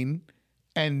plane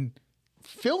and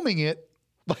filming it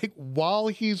like while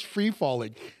he's free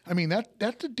falling. I mean that's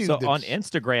a So dude on that's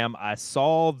Instagram, I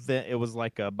saw that it was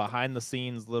like a behind the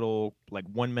scenes little like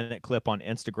 1 minute clip on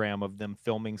Instagram of them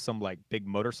filming some like big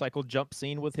motorcycle jump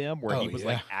scene with him where oh he was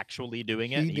like yeah, actually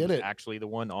doing it. he He did was it. actually the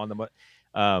one on the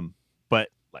but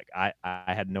like I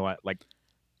had no like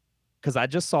because I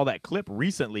just saw that clip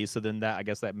recently. So then that I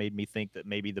guess that made me think that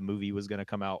maybe the movie was going to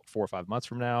come out 4 or 5 months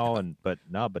from now. And but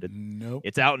no, but Nope.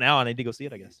 it's out now. I need to go see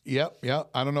it, I guess. Yep, yep.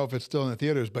 I don't know if it's still in the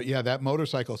theaters, but yeah, that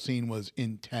motorcycle scene was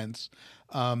intense.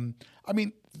 I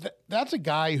mean, that's a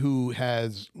guy who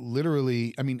has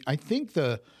literally. I mean, I think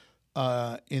the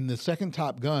in the second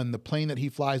Top Gun, the plane that he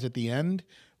flies at the end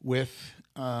with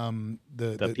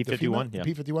The P-51, yeah.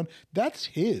 P-51, that's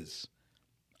his.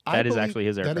 That is actually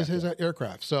his That is aircraft. his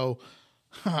aircraft. So,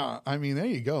 I mean, there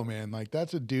you go, man. Like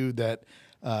that's a dude that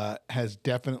has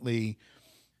definitely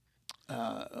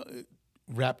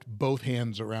wrapped both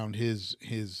hands around his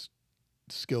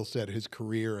skill set, his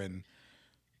career, and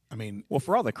I mean, Well,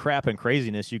 for all the crap and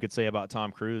craziness you could say about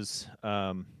Tom Cruise,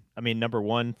 I mean, number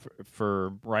one,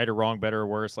 for right or wrong, better or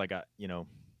worse, like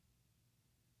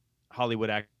Hollywood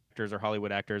actors are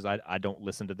Hollywood actors. I don't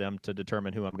listen to them to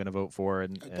determine who I'm going to vote for,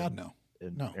 God no,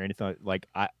 no, or anything like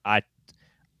I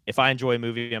if I enjoy a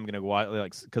movie, I'm going to go watch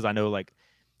like because I know like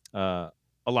a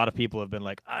lot of people have been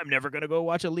like, I'm never going to go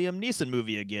watch a Liam Neeson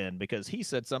movie again because he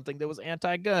said something that was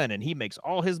anti-gun and he makes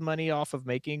all his money off of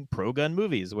making pro-gun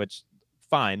movies, which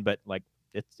fine, but like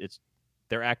it's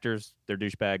they're actors, they're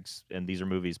douchebags, and these are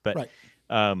movies. But right.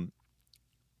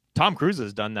 Tom Cruise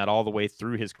has done that all the way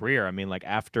through his career. I mean, like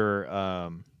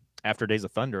after Days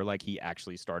of Thunder, like he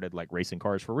actually started like racing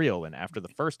cars for real, and after the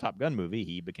first Top Gun movie,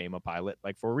 he became a pilot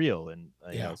like for real, and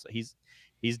you know, so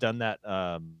he's done that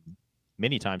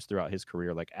many times throughout his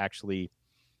career, like actually,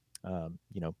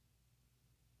 you know,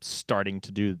 starting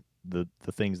to do the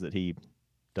things that he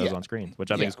does on screen,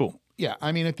 which I think is cool. Yeah,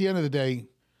 I mean, at the end of the day,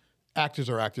 actors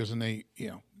are actors, and they,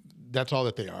 that's all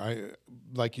that they are.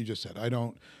 Like you just said, I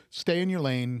don't stay in your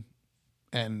lane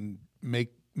and make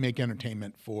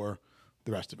entertainment for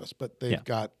the rest of us. But they've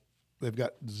got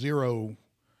zero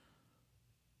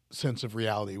sense of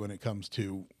reality when it comes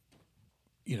to,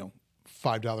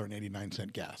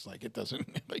 $5.89 gas. Like it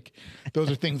doesn't like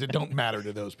those are things that don't matter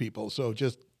to those people. So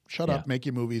just shut up, make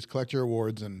your movies, collect your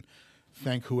awards, and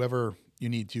thank whoever you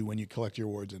need to when you collect your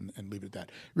awards, and leave it at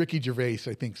that. Ricky Gervais,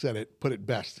 I think, put it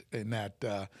best in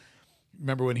that.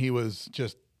 Remember when he was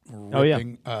just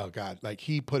ripping? Oh God, like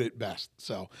he put it best.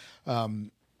 So,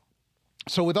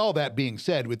 so with all that being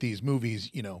said, with these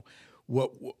movies,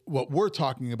 what we're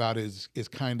talking about is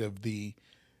kind of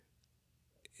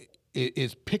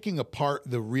is picking apart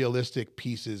the realistic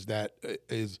pieces that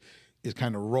is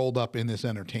kind of rolled up in this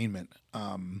entertainment.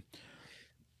 I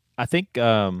think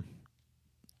John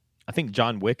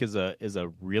Wick is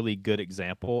a really good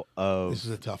example of. This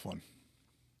is a tough one,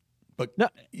 but no,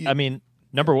 I mean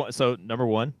number one. So number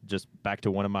one, just back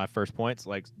to one of my first points,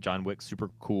 like John Wick, super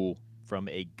cool from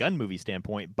a gun movie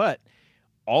standpoint, but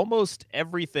almost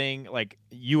everything, like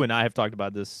you and I have talked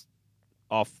about this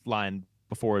offline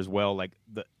before as well, like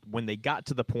when they got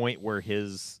to the point where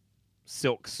his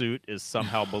silk suit is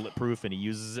somehow bulletproof and he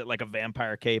uses it like a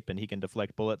vampire cape and he can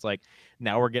deflect bullets, like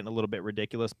now we're getting a little bit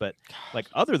ridiculous. But like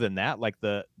other than that, like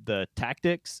the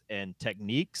tactics and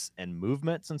techniques and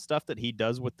movements and stuff that he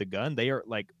does with the gun, they are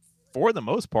like for the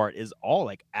most part is all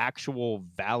like actual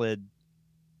valid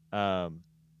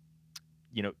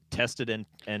tested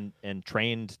and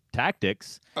trained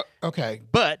tactics. Okay.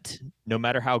 But no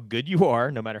matter how good you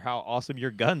are, no matter how awesome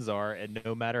your guns are, and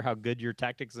no matter how good your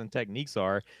tactics and techniques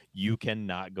are, you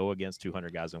cannot go against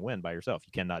 200 guys and win by yourself.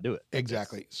 You cannot do it.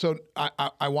 Exactly. So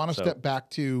I want to step back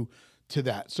to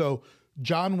that. So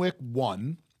John Wick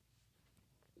 1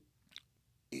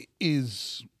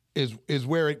 is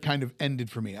where it kind of ended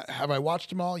for me. Have I watched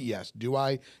them all? Yes. Do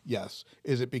I? Yes.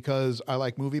 Is it because I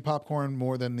like movie popcorn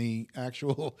more than the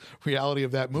actual reality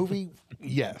of that movie?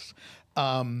 Yes.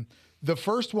 The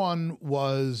first one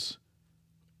was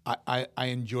I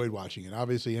enjoyed watching it.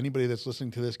 Obviously, anybody that's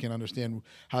listening to this can understand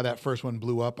how that first one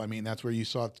blew up. I mean, that's where you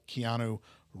saw Keanu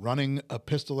running a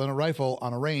pistol and a rifle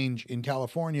on a range in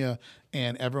California,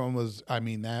 and everyone was. I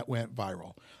mean, that went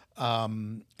viral.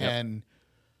 Yep. And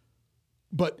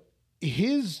but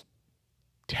his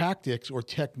tactics or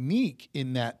technique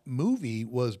in that movie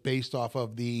was based off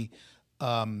of the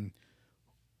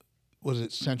was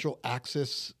it central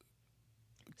axis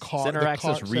car? Center The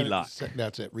access car. relock.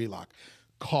 That's it. Relock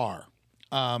car.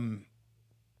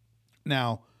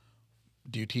 Now,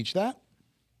 do you teach that?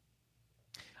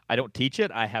 I don't teach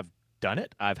it. I have done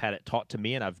it. I've had it taught to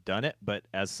me and I've done it. But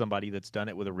as somebody that's done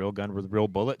it with a real gun with real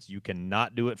bullets, you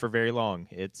cannot do it for very long.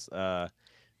 It's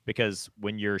because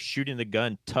when you're shooting the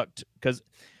gun tucked, because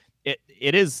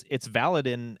it's valid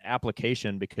in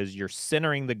application because you're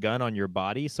centering the gun on your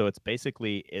body. So it's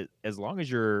basically as long as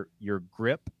your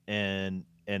grip and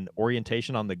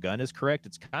orientation on the gun is correct,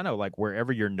 it's kind of like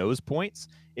wherever your nose points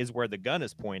is where the gun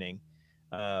is pointing.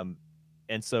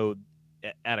 And so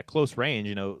at a close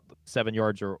range, 7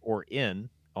 yards or in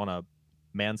on a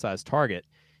man-sized target,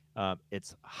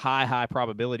 it's high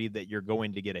probability that you're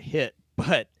going to get a hit.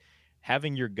 But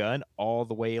having your gun all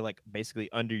the way like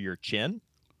basically under your chin,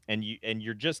 and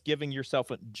you're just giving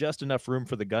yourself just enough room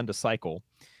for the gun to cycle.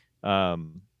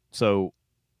 So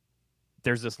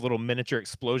there's this little miniature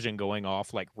explosion going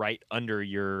off like right under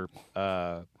your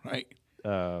Right.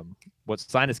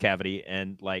 what's sinus cavity,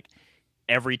 and like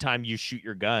every time you shoot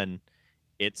your gun,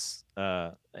 it's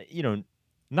not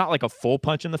like a full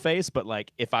punch in the face, but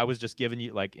like if I was just giving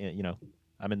you like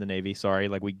I'm in the Navy, sorry,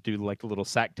 like we do like the little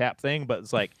sack tap thing, but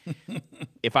it's like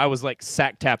if I was like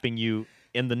sack tapping you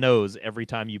in the nose every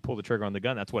time you pull the trigger on the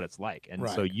gun, that's what it's like. And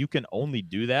so Right. you can only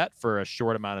do that for a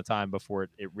short amount of time before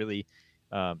it really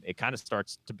it kind of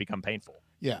starts to become painful.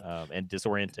 Yeah. And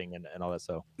disorienting and all that.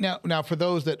 So Now, for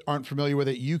those that aren't familiar with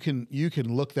it, you can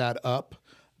look that up.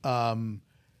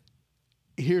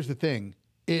 Here's the thing: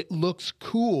 it looks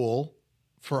cool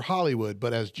for Hollywood,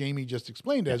 but as Jamie just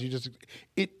explained,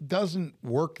 it doesn't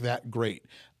work that great.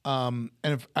 And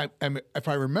if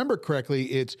I remember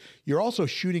correctly, you're also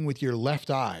shooting with your left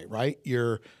eye, right?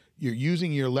 You're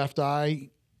using your left eye.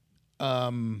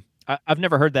 I've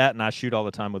never heard that, and I shoot all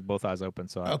the time with both eyes open,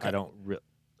 so Okay. I don't really,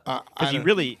 because you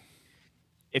really,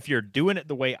 if you're doing it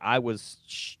the way I was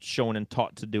shown and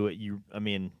taught to do it, you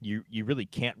really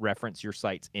can't reference your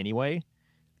sights anyway,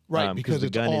 right? Because the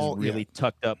it's gun all is really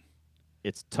tucked up.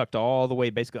 It's tucked all the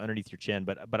way basically underneath your chin,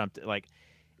 but I'm like,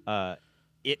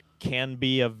 it can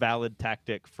be a valid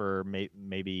tactic for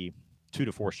maybe 2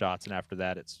 to 4 shots, and after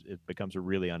that, it becomes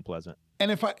really unpleasant.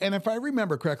 And if I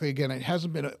remember correctly, again,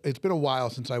 it's been a while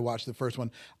since I watched the first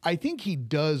one. I think he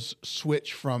does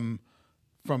switch from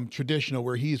traditional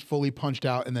where he's fully punched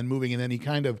out and then moving, and then he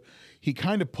kind of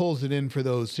pulls it in for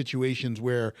those situations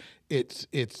where it's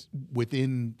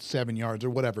within 7 yards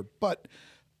or whatever. But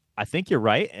I think you're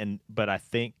right, but I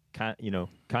think kind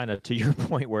of to your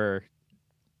point where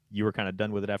you were kind of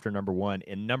done with it after number 1.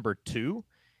 In number 2,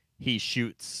 he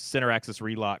shoots center axis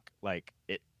relock like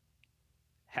it.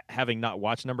 Having not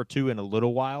watched number 2 in a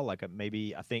little while, like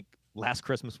maybe I think last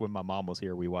Christmas when my mom was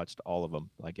here, we watched all of them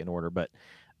like in order. But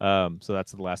so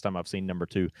that's the last time I've seen number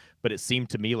 2. But it seemed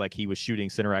to me like he was shooting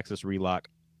center axis relock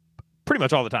pretty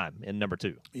much all the time in number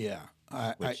 2. Yeah,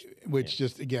 which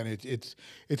just again, it's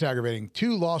aggravating.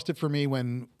 2 lost it for me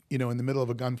when in the middle of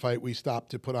a gunfight we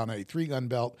stopped to put on a 3-gun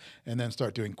belt and then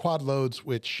start doing quad loads,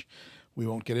 which we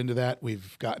won't get into that.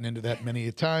 We've gotten into that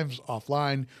many times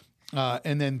offline.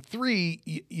 And then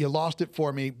 3, you lost it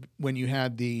for me when you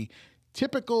had the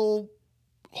typical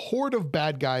horde of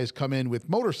bad guys come in with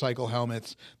motorcycle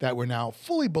helmets that were now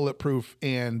fully bulletproof,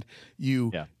 and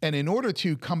and in order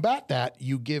to combat that,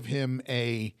 you give him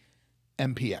a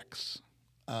MPX.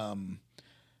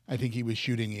 I think he was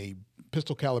shooting a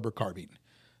pistol caliber carbine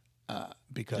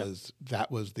because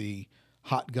that was the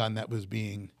hot gun that was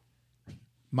being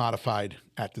modified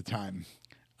at the time.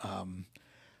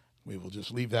 We will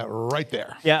just leave that right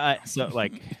there. Yeah.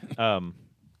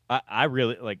 I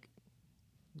really like,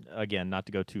 again, not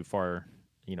to go too far,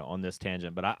 on this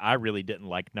tangent, but I really didn't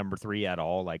like number 3 at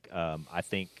all. Like, I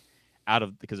think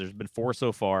because there's been 4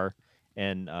 so far,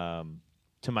 and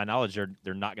to my knowledge,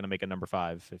 they're not going to make a number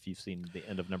 5 if you've seen the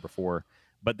end of number 4,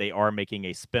 but they are making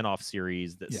a spinoff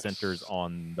series that centers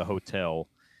on the hotel.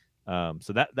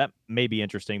 So that may be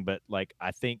interesting, but like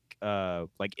I think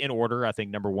like in order, I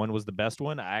think number 1 was the best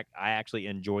one. I actually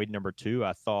enjoyed number 2.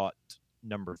 I thought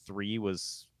number 3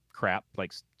 was crap.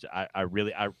 Like I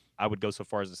would go so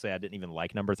far as to say I didn't even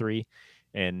like number 3,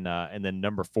 and then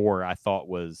number 4 I thought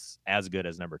was as good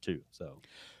as number 2. So,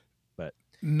 but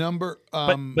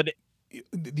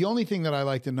the only thing that I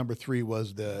liked in number 3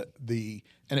 was the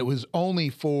and it was only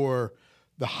for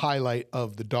the highlight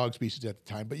of the dog species at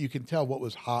the time, but you can tell what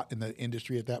was hot in the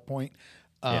industry at that point.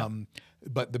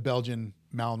 But the Belgian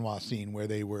Malinois scene where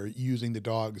they were using the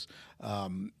dogs,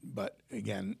 but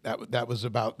again, that was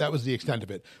the extent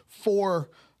of it. 4,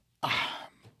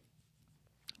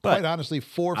 quite honestly,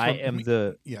 4. I am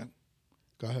the yeah.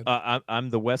 Go ahead. I'm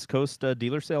the West Coast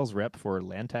dealer sales rep for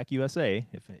Landtac USA.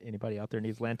 If anybody out there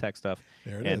needs Landtac stuff,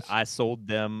 there it is. I sold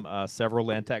them several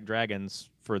Landtac dragons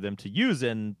for them to use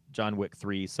in John Wick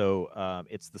 3. So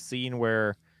it's the scenes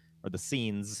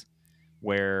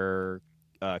where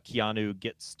Keanu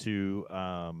gets to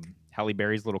Halle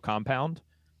Berry's little compound.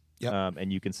 Yep.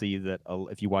 And you can see that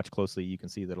if you watch closely, you can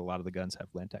see that a lot of the guns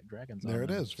have Landtac dragons on them. There it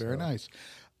is. Very nice.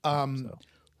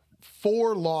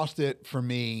 4 lost it for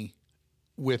me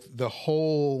with the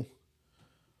whole,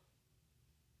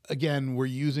 again, we're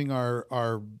using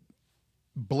our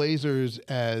blazers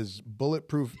as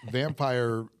bulletproof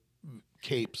vampire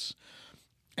capes,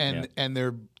 and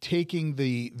they're taking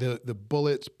the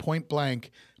bullets point blank,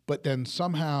 but then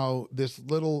somehow this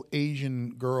little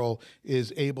Asian girl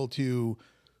is able to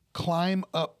climb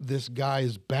up this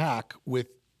guy's back with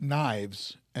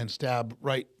knives and stab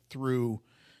right through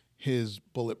his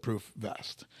bulletproof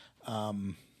vest.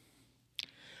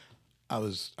 I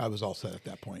was all set at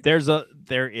that point. There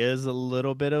is a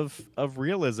little bit of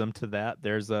realism to that.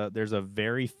 There's a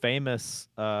very famous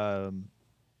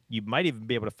you might even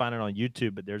be able to find it on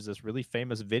YouTube, but there's this really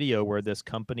famous video where this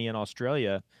company in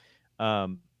Australia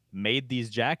made these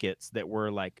jackets that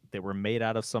were made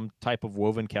out of some type of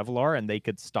woven Kevlar, and they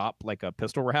could stop like a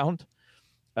pistol round.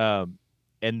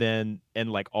 And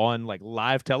like on like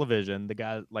live television, the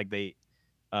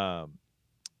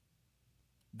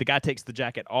guy takes the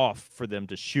jacket off for them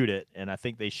to shoot it, and I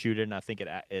think they shoot it, and I think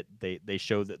they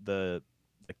show that the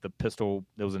pistol,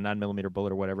 there was a 9mm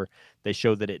bullet or whatever, they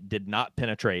show that it did not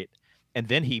penetrate, and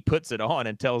then he puts it on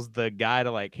and tells the guy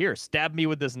to like, here, stab me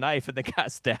with this knife, and the guy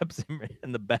stabs him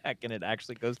in the back, and it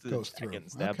actually goes through the jacket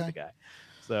and stabs the guy.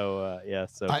 So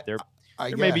there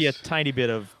may be a tiny bit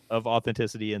of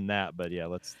authenticity in that, but yeah,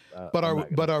 let's.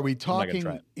 Are we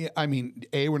talking? I mean,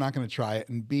 A, we're not going to try it,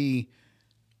 and B,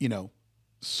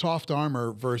 soft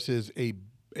armor versus a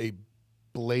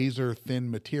blazer thin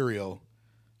material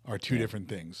are two different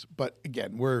things. But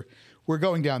again, we're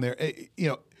going down there.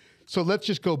 So let's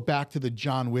just go back to the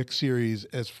John Wick series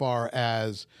as far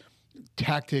as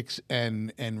tactics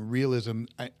and realism.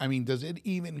 I mean, does it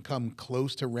even come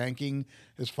close to ranking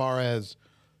as far as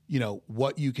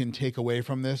what you can take away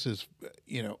from this? Is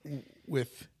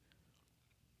with.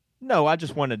 No, I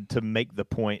just wanted to make the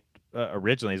point.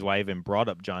 Originally, is why I even brought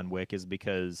up John Wick, is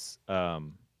because there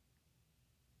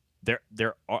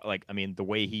are the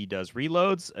way he does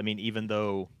reloads. I mean, even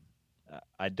though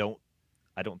I don't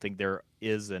think there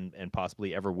is and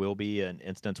possibly ever will be an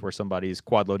instance where somebody's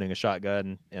quad loading a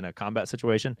shotgun in a combat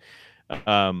situation,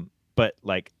 but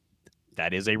like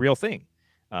that is a real thing.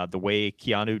 The way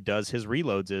Keanu does his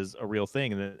reloads is a real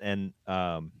thing, and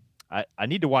I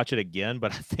need to watch it again,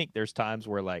 but I think there's times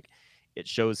where like it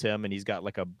shows him and he's got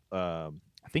like I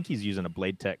think he's using a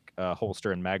Blade Tech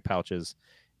holster and mag pouches,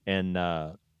 and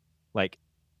like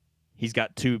he's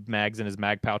got 2 mags in his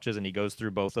mag pouches, and he goes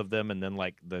through both of them, and then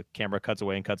like the camera cuts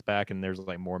away and cuts back, and there's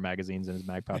like more magazines in his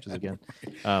mag pouches again.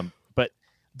 But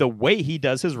the way he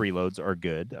does his reloads are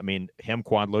good. I mean, him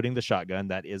quad loading the shotgun,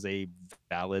 that is a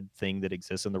valid thing that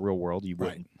exists in the real world. You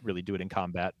wouldn't really do it in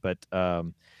combat, but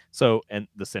and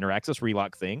the center axis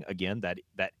relock thing, again, that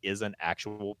is an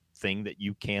actual thing that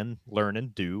you can learn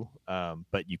and do,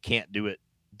 but you can't do it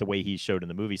the way he showed in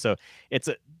the movie. So it's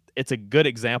a good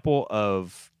example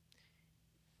of,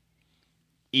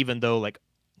 even though like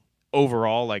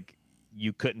overall like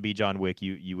you couldn't be John Wick,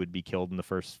 you would be killed in the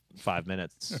first 5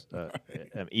 minutes.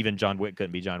 Even John Wick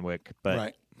couldn't be John Wick,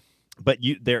 but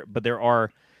there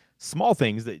are small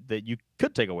things that you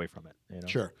could take away from it.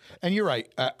 Sure, and you're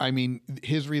right. I mean,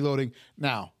 his reloading.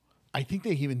 Now, I think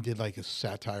they even did like a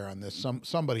satire on this.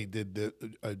 Somebody did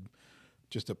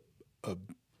just a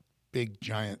big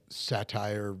giant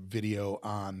satire video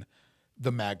on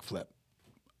the mag flip.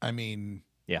 I mean,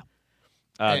 yeah.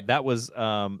 That was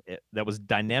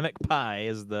Dynamic Pie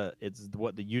it's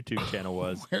what the YouTube channel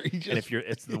was. And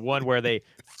it's the one where they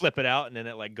flip it out and then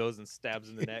it like goes and stabs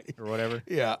in the neck or whatever.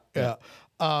 Yeah.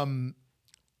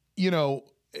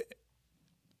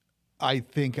 I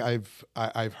think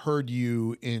I've heard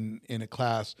you in a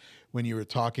class when you were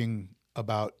talking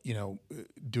about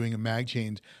doing a mag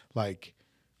change, like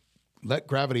let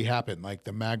gravity happen, like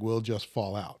the mag will just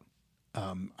fall out.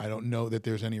 I don't know that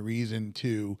there's any reason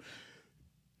to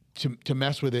to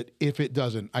mess with it if it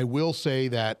doesn't. I will say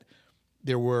that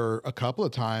there were a couple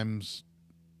of times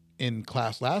in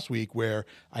class last week where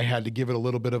I had to give it a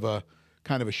little bit of a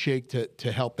kind of a shake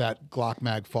to help that Glock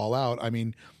mag fall out. I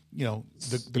mean, the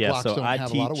Yeah, Glocks so don't I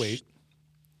have a lot of weight. teach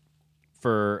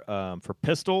for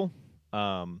pistol.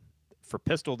 For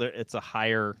pistol, it's a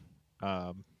higher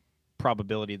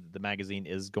probability that the magazine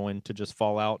is going to just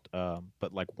fall out.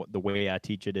 But like the way I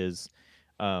teach it is,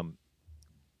 um,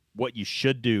 what you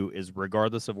should do is,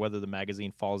 regardless of whether the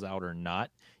magazine falls out or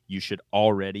not, you should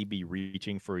already be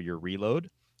reaching for your reload.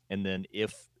 And then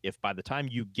if by the time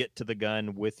you get to the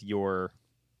gun with your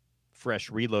fresh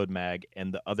reload mag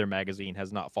and the other magazine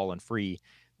has not fallen free,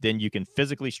 then you can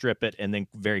physically strip it and then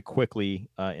very quickly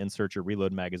insert your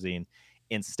reload magazine,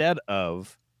 instead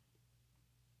of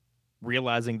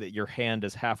realizing that your hand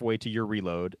is halfway to your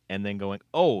reload and then going,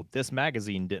 oh, this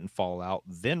magazine didn't fall out,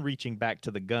 then reaching back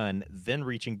to the gun, then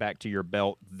reaching back to your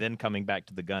belt, then coming back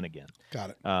to the gun again.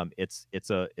 Got it.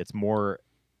 It's more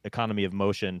economy of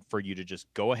motion for you to just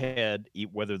go ahead,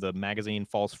 whether the magazine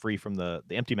falls free from the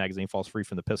empty magazine falls free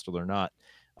from the pistol or not.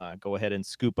 Go ahead and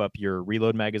scoop up your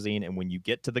reload magazine, and when you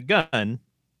get to the gun,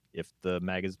 if the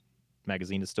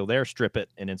magazine is still there, strip it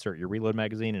and insert your reload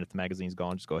magazine. And if the magazine's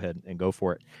gone, just go ahead and go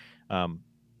for it. On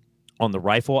the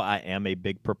rifle, I am a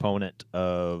big proponent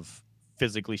of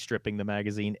physically stripping the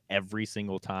magazine every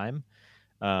single time,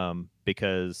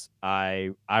 because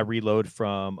I reload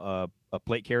from a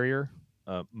plate carrier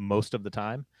most of the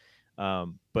time.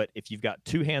 But if you've got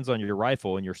two hands on your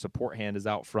rifle and your support hand is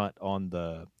out front on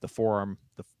the forearm,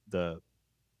 the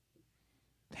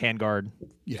handguard,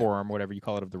 forearm, whatever you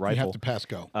call it, of the rifle, you have to pass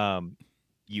go.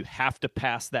 You have to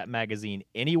pass that magazine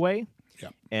anyway. Yeah.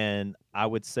 And I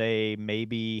would say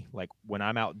maybe like when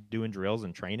I'm out doing drills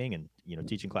and training and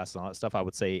teaching classes and all that stuff, I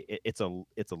would say it's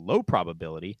a low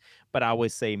probability, but I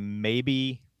always say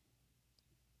maybe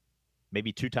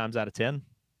 2 times out of 10,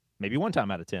 maybe 1 time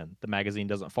out of 10, the magazine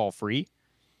doesn't fall free,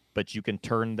 but you can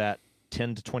turn that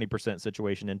 10 to 20%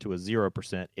 situation into a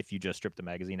 0% if you just strip the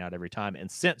magazine out every time. And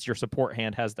since your support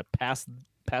hand has to pass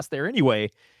there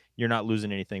anyway, you're not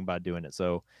losing anything by doing it.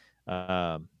 So,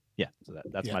 so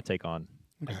that's my take on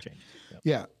change.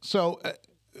 Yeah. So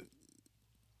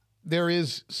there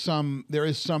is something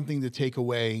to take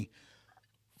away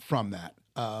from that.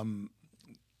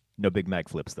 No big mag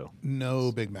flips, though.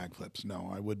 No big mag flips. No,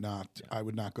 I would not. Yeah. I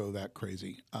would not go that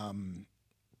crazy.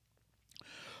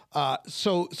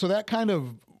 So that kind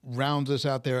of rounds us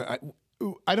out there.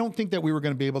 I don't think that we were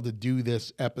going to be able to do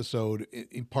this episode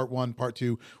in part 1, part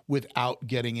 2 without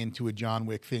getting into a John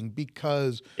Wick thing,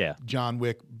 because John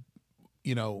Wick,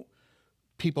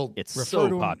 people it's refer so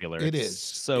to him. popular. It it's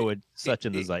is such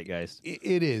in the zeitgeist.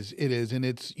 It is, and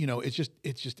it's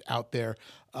it's just out there.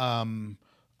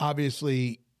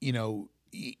 Obviously,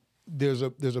 there's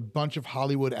a bunch of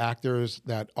Hollywood actors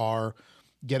that are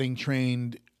getting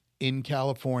trained in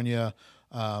California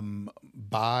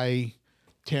by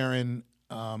Taran,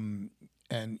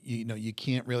 and you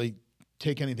can't really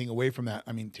take anything away from that.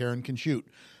 I mean, Taran can shoot.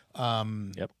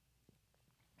 Yep.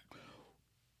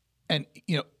 And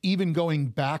even going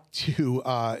back to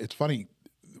it's funny,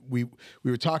 we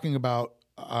were talking about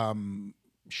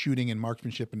shooting and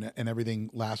marksmanship and everything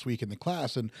last week in the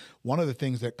class, and one of the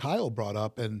things that Kyle brought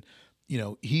up, and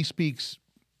he speaks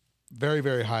very,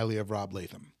 very highly of Rob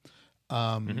Latham,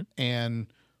 and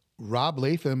Rob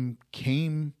Latham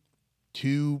came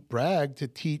to Bragg to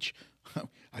teach.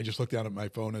 I just looked down at my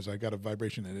phone as I got a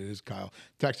vibration, and it is Kyle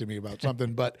texting me about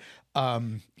something, but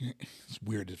it's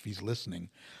weird if he's listening.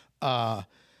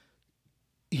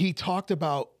 He talked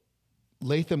about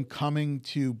Latham coming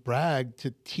to Bragg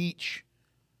to teach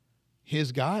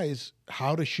his guys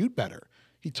how to shoot better.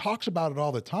 He talks about it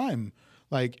all the time.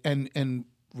 And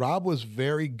Rob was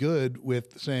very good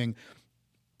with saying,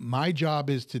 my job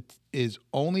is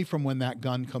only from when that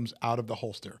gun comes out of the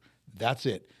holster. That's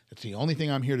it. That's the only thing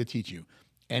I'm here to teach you.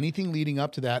 Anything leading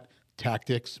up to that,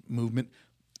 tactics, movement,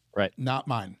 right, not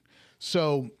mine.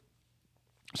 So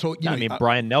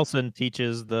Brian Nelson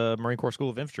teaches the Marine Corps School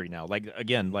of Infantry now.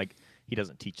 He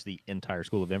doesn't teach the entire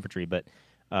School of Infantry, but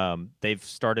they've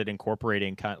started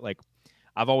incorporating kind of like,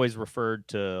 I've always referred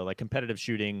to like competitive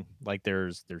shooting. Like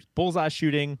there's bullseye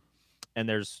shooting, and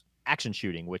there's action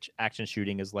shooting, which action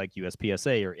shooting is like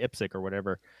USPSA or IPSC or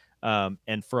whatever.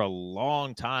 And for a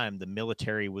long time, the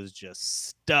military was just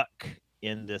stuck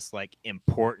in this like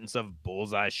importance of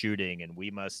bullseye shooting, and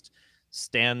we must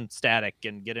stand static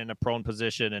and get in a prone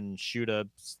position and shoot a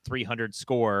 300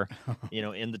 score,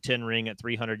 in the 10 ring at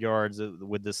 300 yards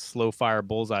with this slow fire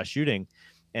bullseye shooting.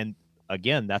 And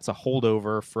again, that's a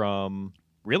holdover from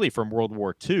World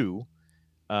War II.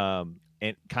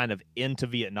 and kind of into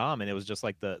Vietnam, and it was just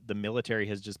like the military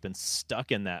has just been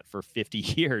stuck in that for 50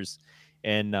 years,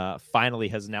 and finally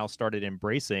has now started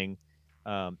embracing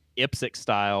IPSC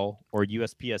style or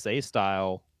USPSA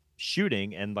style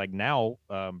shooting, and like now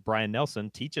Brian Nelson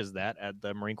teaches that at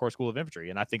the Marine Corps School of Infantry,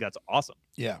 and I think that's awesome.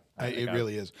 Yeah, it I,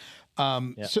 really is.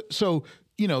 Yeah. So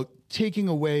taking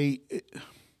away,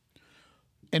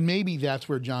 and maybe that's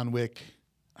where John Wick,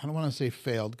 I don't want to say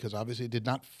failed, because obviously it did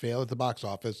not fail at the box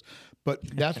office, but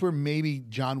that's where maybe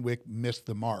John Wick missed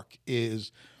the mark.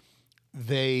 Is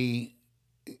they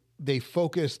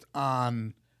focused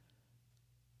on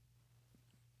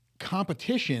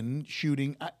competition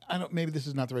shooting. I don't, maybe this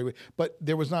is not the right way, but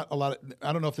there was not a lot of,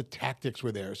 I don't know if the tactics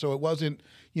were there. So it wasn't,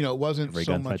 it wasn't Every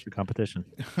so gunfight much for competition.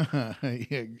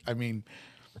 Yeah, I mean,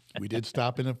 we did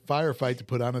stop in a firefight to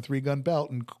put on a 3-gun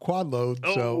belt and quad load.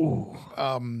 So,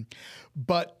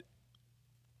 but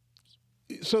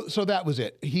so that was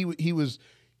it. The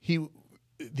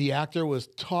actor was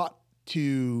taught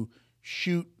to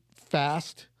shoot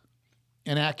fast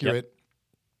and accurate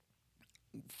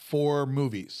for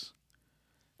movies.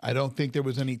 I don't think there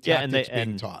was any tactics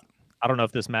being taught. I don't know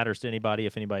if this matters to anybody.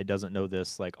 If anybody doesn't know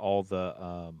this, like all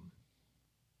the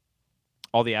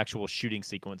actual shooting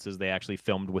sequences, they actually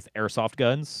filmed with airsoft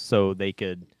guns, so they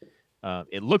could.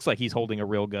 It looks like he's holding a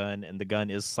real gun, and the gun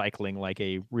is cycling like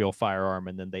a real firearm,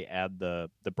 and then they add the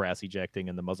brass ejecting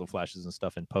and the muzzle flashes and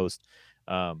stuff in post.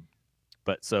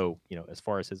 But so as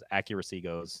far as his accuracy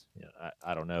goes,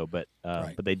 I don't know, but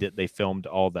Right. but they filmed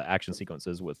all the action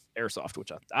sequences with airsoft,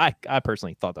 which I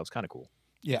personally thought that was kind of cool.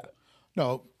 Yeah,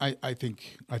 no, I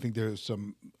think there's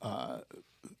some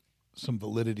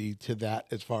validity to that,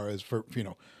 as far as for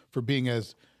being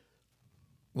as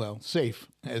well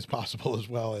safe as possible, as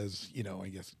well as I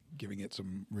guess giving it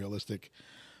some realistic.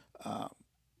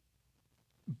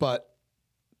 But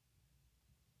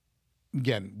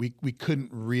again, we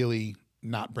couldn't really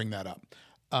not bring that up.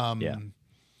 On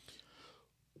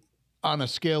a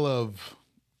scale of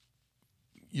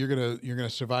you're gonna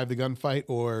survive the gunfight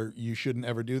or you shouldn't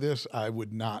ever do this, I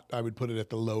would not. I would put it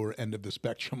at the lower end of the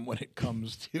spectrum when it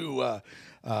comes to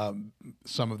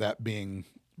some of that being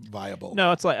viable.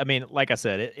 No, it's like I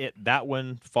said, that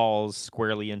one falls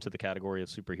squarely into the category of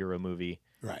superhero movie.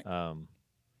 Right.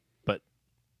 But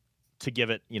to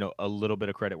give it, a little bit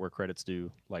of credit where credit's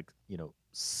due, like,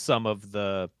 some of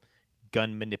the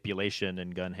gun manipulation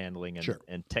and gun handling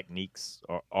and techniques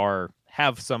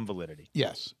have some validity.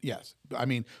 Yes. I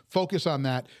mean, focus on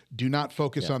that. Do not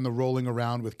focus on the rolling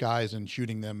around with guys and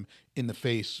shooting them in the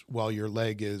face while your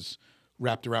leg is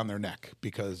wrapped around their neck,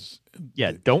 because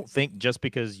don't think just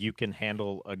because you can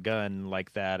handle a gun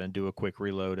like that and do a quick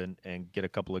reload and get a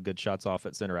couple of good shots off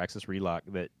at center axis relock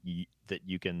that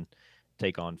you can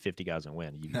take on 50 guys and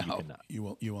win. You cannot.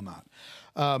 You will not.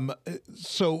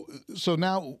 So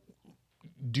now,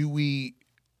 do we?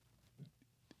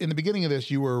 In the beginning of this,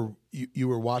 you were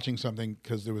watching something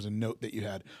because there was a note that you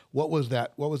had. What was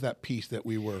that? What was that piece that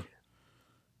we were?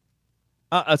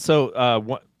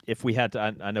 If we had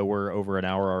to, I know we're over an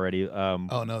hour already.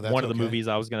 Oh no, that's one of the movies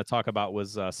I was going to talk about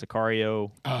was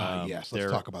Sicario. Yes,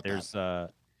 let's talk about that.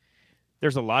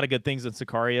 There's a lot of good things in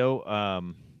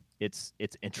Sicario. It's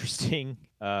interesting.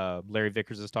 Larry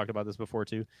Vickers has talked about this before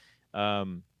too.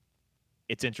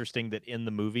 It's interesting that in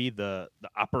the movie the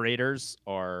operators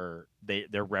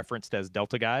they're referenced as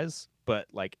Delta guys, but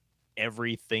like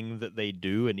everything that they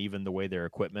do and even the way their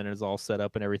equipment is all set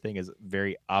up and everything is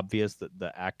very obvious that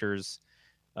the actors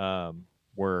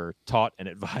were taught and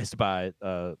advised by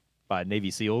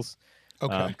Navy SEALs.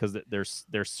 Okay. Because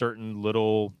there's certain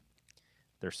little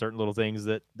things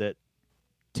that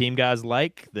team guys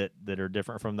like that are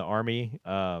different from the Army.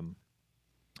 And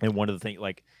one of the things,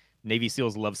 like, Navy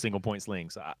SEALs love single point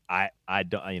slings. I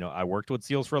don't, I worked with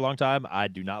SEALs for a long time. I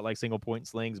do not like single point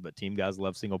slings, but team guys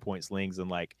love single point slings.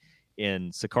 And like in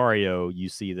Sicario, you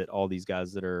see that all these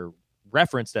guys that are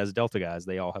referenced as Delta guys,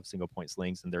 they all have single point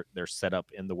slings, and they're set up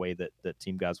in the way that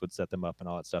team guys would set them up and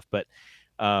all that stuff. But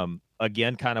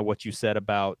again, kind of what you said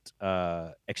about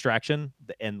Extraction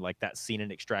and like that scene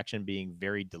in Extraction being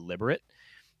very deliberate.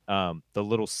 The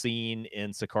little scene in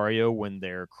Sicario when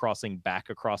they're crossing back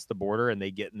across the border and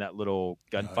they get in that little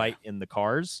gunfight in the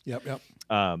cars. Yep.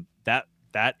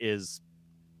 That is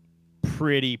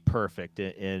pretty perfect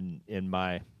in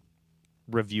my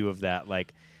review of that.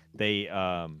 Like they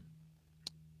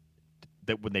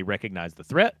that when they recognize the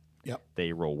threat,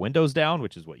 they roll windows down,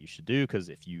 which is what you should do, because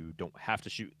if you don't have to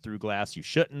shoot through glass, you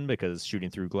shouldn't, because shooting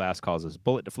through glass causes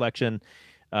bullet deflection.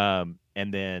 And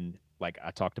then, like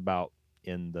I talked about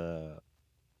in the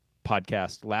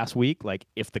podcast last week. Like,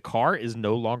 if the car is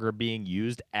no longer being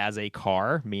used as a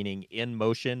car, meaning in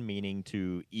motion, meaning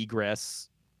to egress,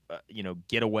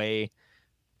 get away,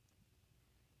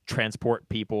 transport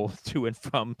people to and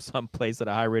from some place at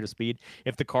a high rate of speed.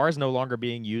 If the car is no longer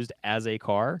being used as a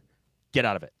car, get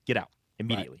out of it. Get out Right.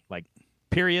 immediately. Like,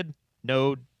 period.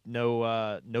 No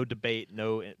debate.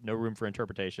 No room for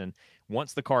interpretation.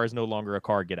 Once the car is no longer a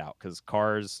car, get out, because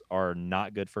cars are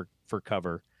not good for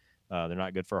cover. They're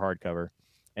not good for hardcover.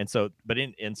 And so, but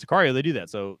in Sicario, they do that.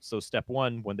 So step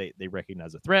one, when they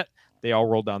recognize a threat, they all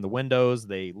roll down the windows.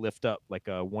 They lift up, like,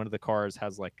 one of the cars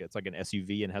has, like, it's like an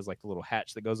SUV and has, like, the little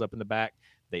hatch that goes up in the back.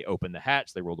 They open the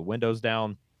hatch. They roll the windows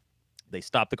down. They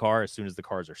stop the car as soon as the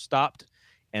cars are stopped,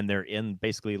 and they're in,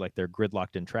 basically, like, they're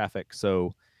gridlocked in traffic.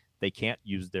 So they can't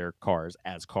use their cars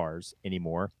as cars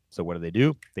anymore. So what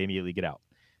do? They immediately get out.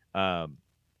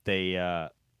 They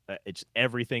It's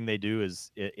everything they do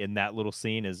is in that little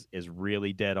scene is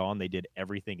really dead on. They did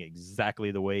everything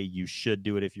exactly the way you should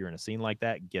do it if you're in a scene like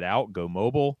that. Get out, go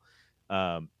mobile,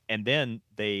 and then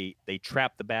they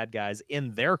trap the bad guys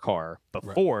in their car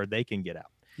before they can get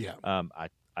out. Yeah.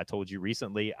 I told you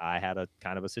recently I had a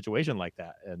kind of a situation like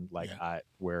that, and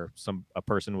where a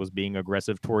person was being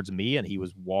aggressive towards me, and he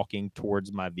was walking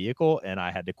towards my vehicle, and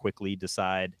I had to quickly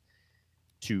decide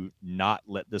to not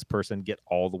let this person get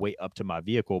all the way up to my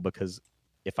vehicle, because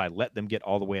if I let them get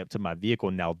all the way up to my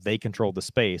vehicle, now they control the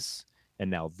space,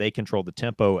 and now they control the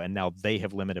tempo, and now they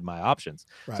have limited my options.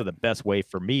 Right. So the best way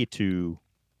for me to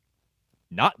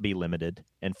not be limited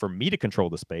and for me to control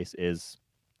the space is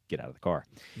get out of the car.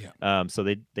 Yeah.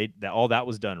 So all that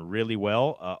was done really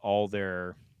well. All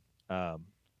their, I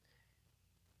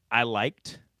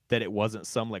liked that it wasn't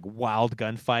some, like, wild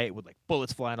gunfight with, like,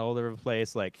 bullets flying all over the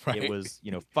place. Like, Right. it was,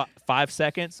 5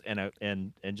 seconds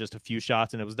and just a few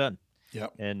shots, and it was done.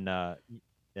 Yep. And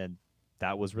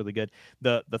that was really good.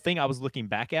 The thing I was looking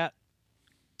back at,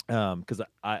 because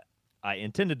I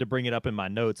intended to bring it up in my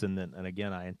notes, and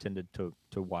again I intended to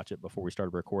watch it before we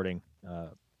started recording.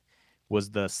 Was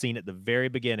the scene at the very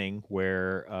beginning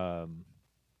where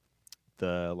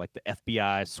the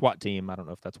FBI SWAT team, I don't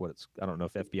know if that's what I don't know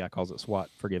if FBI calls it SWAT,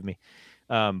 forgive me.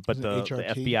 But the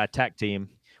FBI TAC team,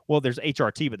 well, there's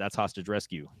HRT, but that's hostage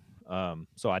rescue.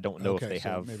 So I don't know if they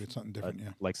have maybe it's something different,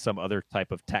 like some other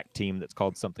type of TAC team that's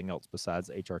called something else besides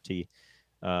HRT.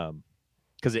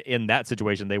 Because in that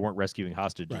situation they weren't rescuing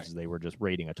hostages; right. They were just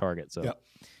raiding a target. So, yep.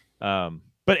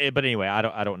 But anyway,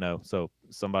 I don't know. So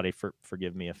somebody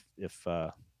forgive me if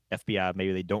FBI,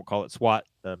 maybe they don't call it SWAT.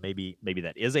 Maybe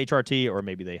that is HRT, or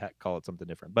maybe they call it something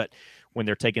different. But when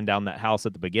they're taking down that house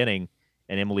at the beginning,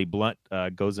 and Emily Blunt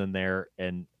goes in there,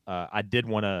 and I did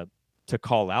want to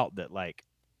call out that, like,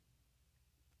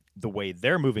 the way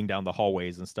they're moving down the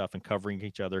hallways and stuff and covering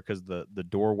each other, because the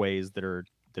doorways that are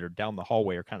down the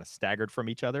hallway are kind of staggered from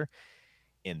each other.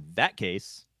 In that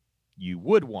case, you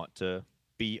would want to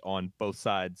be on both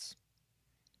sides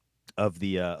of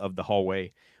the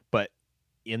hallway, but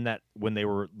in that, when they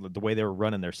were the way they were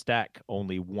running their stack,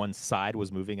 only one side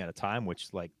was moving at a time,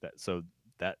 which, like, that, so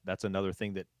that's another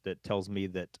thing that tells me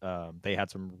that they had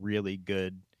some really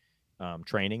good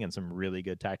training and some really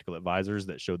good tactical advisors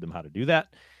that showed them how to do that.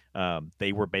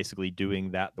 They were basically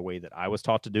doing that the way that I was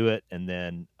taught to do it, and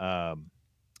then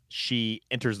she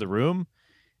enters the room,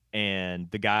 and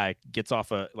the guy gets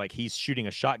off he's shooting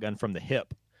a shotgun from the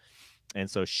hip. And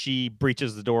so she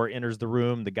breaches the door, enters the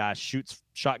room. The guy shoots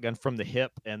shotgun from the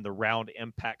hip, and the round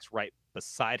impacts right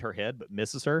beside her head, but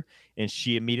misses her. And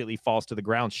she immediately falls to the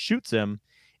ground, shoots him.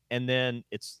 And then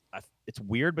it's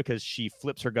weird, because she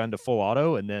flips her gun to full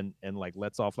auto, and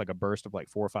lets off like a burst of like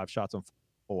 4 or 5 shots on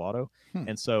full auto.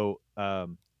 And so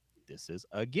this is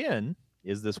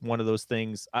this one of those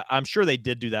things? I'm sure they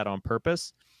did do that on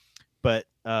purpose, but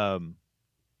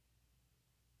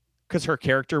because her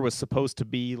character was supposed to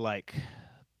be like,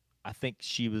 I think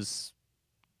she was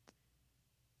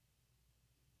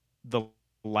the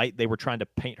light they were trying to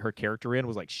paint her character in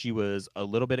was like she was a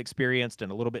little bit experienced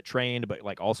and a little bit trained, but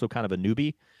like also kind of a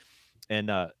newbie.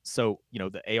 And so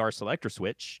the AR selector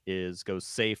switch goes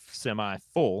safe, semi,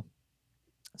 full.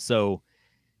 So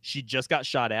she just got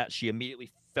shot at. She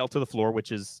immediately fell to the floor,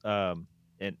 which is and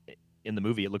in the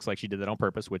movie it looks like she did that on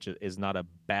purpose, which is not a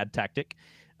bad tactic.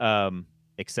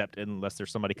 Except unless there's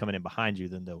somebody coming in behind you,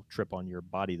 then they'll trip on your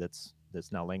body that's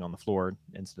now laying on the floor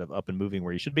instead of up and moving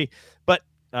where you should be. But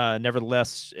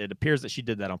nevertheless, it appears that she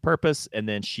did that on purpose, and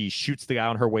then she shoots the guy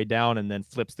on her way down, and then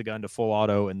flips the gun to full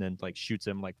auto, and then like shoots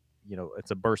him, like, it's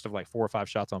a burst of like 4 or 5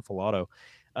 shots on full auto.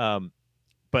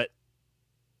 But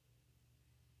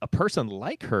a person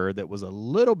like her that was a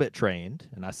little bit trained,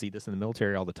 and I see this in the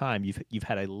military all the time. You've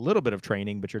had a little bit of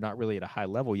training, but you're not really at a high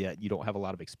level yet. You don't have a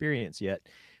lot of experience yet.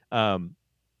 Um,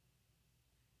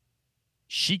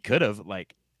 she could have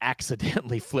like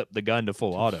accidentally flipped the gun to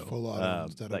full To auto. full auto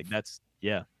instead Like of that's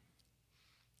yeah.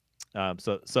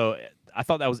 So I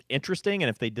thought that was interesting, and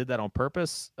if they did that on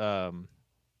purpose,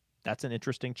 that's an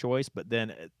interesting choice. But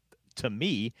then, to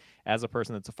me, as a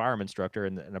person that's a firearm instructor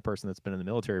and a person that's been in the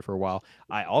military for a while,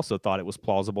 I also thought it was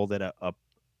plausible that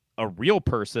a real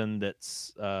person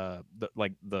that's the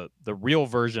real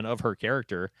version of her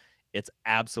character, it's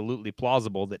absolutely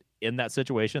plausible that in that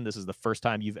situation, this is the first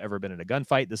time you've ever been in a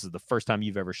gunfight. This is the first time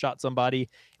you've ever shot somebody,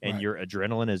 and right. your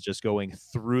adrenaline is just going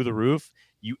through the roof.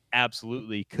 You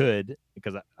absolutely could,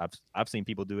 because I've seen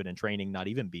people do it in training, not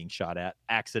even being shot at,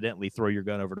 accidentally throw your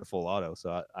gun over to full auto.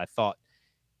 So I thought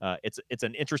it's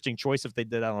an interesting choice if they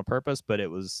did that on purpose, but it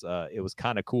was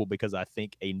kind of cool because I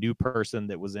think a new person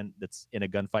that's in a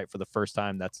gunfight for the first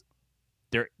time, that's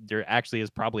there actually is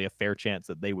probably a fair chance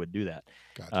that they would do that.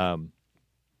 Gotcha.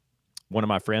 One of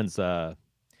my friends that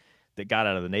got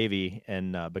out of the Navy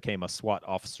and became a SWAT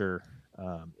officer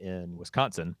in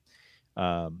Wisconsin.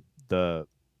 The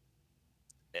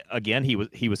Again,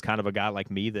 he was kind of a guy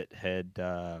like me that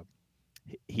had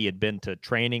he had been to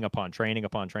training upon training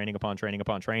upon training upon training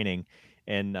upon training,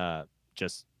 and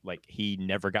just like he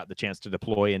never got the chance to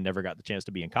deploy and never got the chance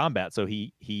to be in combat. So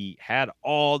he had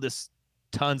all this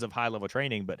tons of high level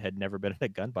training, but had never been in a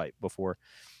gunfight before.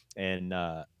 And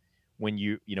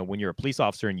when when you're a police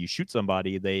officer and you shoot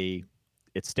somebody,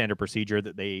 it's standard procedure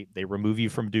that they remove you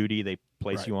from duty, they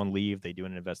place Right. you on leave, they do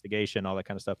an investigation, all that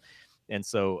kind of stuff. And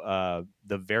so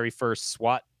the very first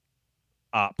SWAT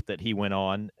op that he went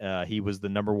on, he was the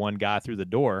number one guy through the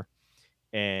door,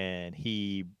 and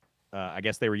I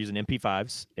guess they were using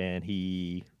MP5s, and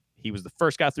he was the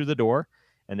first guy through the door,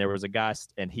 and there was a guy,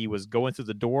 and he was going through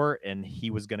the door, and he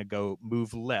was going to go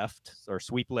move left or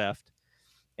sweep left,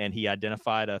 and he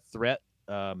identified a threat,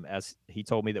 as he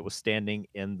told me, that was standing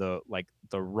in the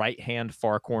right hand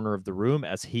far corner of the room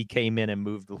as he came in and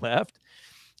moved left.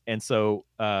 And so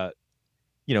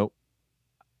you know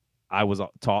I was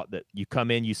taught that you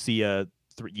come in, you see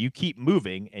you keep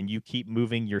moving and you keep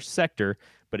moving your sector.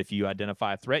 But if you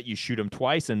identify a threat, you shoot him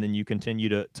twice, and then you continue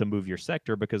to move your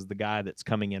sector, because the guy that's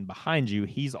coming in behind you,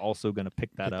 he's also going to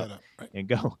pick that up Right. and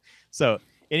go. So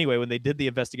anyway, when they did the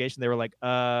investigation, they were like,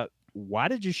 why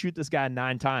did you shoot this guy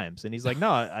 9 times? And he's like, no,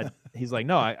 I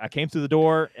came through the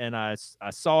door and I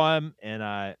saw him, and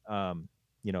I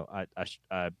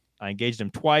engaged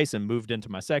him twice and moved into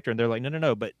my sector. And they're like,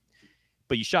 no, but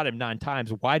you shot him 9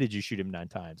 times. Why did you shoot him 9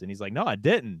 times? And he's like, no, I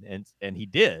didn't. And he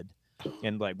did.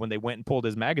 And like when they went and pulled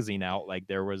his magazine out, like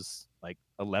there was like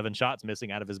 11 shots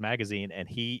missing out of his magazine. And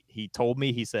he told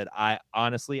me, he said, I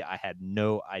had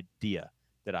no idea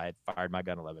that I had fired my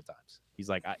gun 11 times. He's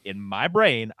like, in my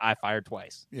brain, I fired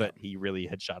twice, but he really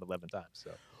had shot 11 times.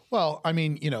 So. Well, I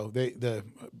mean,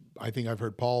 I think I've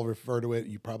heard Paul refer to it.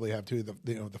 You probably have too.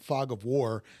 The fog of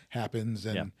war happens,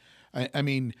 and I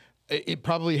mean, it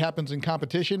probably happens in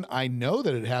competition. I know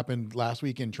that it happened last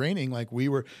week in training. Like we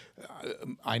were,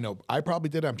 I know I probably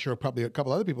did. I'm sure probably a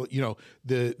couple other people.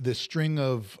 The string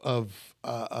of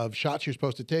shots you're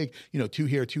supposed to take. 2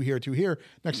 here, 2 here, 2 here.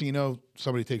 Next thing you know,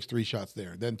 somebody takes 3 shots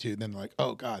there, then 2, then like,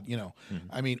 oh God,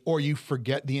 I mean, or you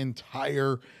forget the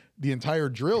entire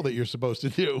drill that you're supposed to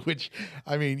do, which,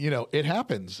 I mean, it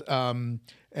happens. And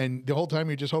the whole time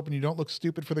you're just hoping you don't look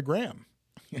stupid for the gram.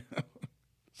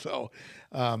 So,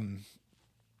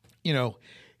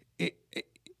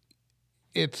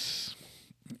 it's,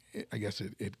 I guess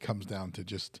it comes down to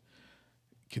just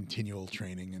continual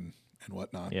training and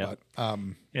whatnot. Yeah. But,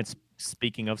 it's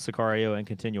speaking of Sicario and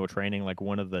continual training, like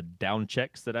one of the down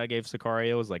checks that I gave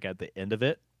Sicario is like at the end of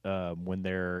it, when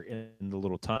they're in the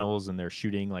little tunnels and they're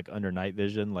shooting like under night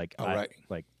vision, like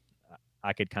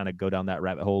I could kind of go down that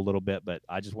rabbit hole a little bit, but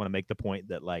I just want to make the point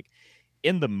that like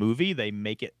in the movie they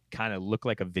make it kind of look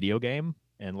like a video game,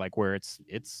 and like where it's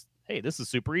hey, this is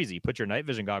super easy. Put your night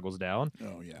vision goggles down,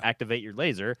 activate your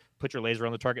laser, put your laser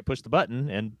on the target, push the button,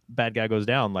 and bad guy goes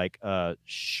down. Like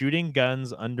shooting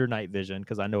guns under night vision,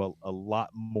 because I know a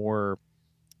lot more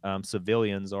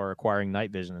civilians are acquiring night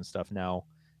vision and stuff now,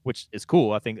 which is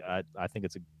cool. I think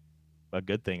it's a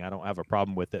good thing. I don't have a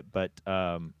problem with it, but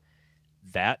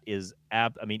that is I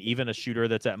mean, even a shooter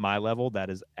that's at my level, that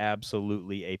is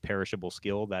absolutely a perishable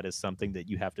skill. That is something that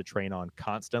you have to train on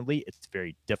constantly. It's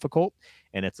very difficult,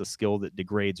 and it's a skill that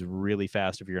degrades really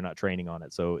fast if you're not training on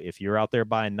it. So if you're out there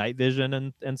buying night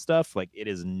vision and stuff, like, it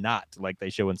is not like they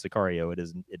show in Sicario.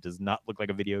 It does not look like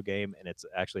a video game, and it's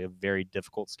actually a very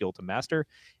difficult skill to master,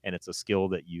 and it's a skill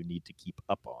that you need to keep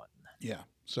up on. Yeah.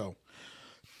 So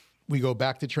we go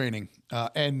back to training,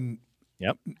 and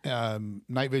Yep.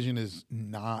 night vision is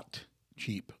not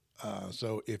cheap.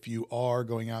 So if you are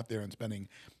going out there and spending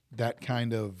that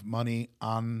kind of money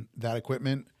on that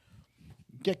equipment,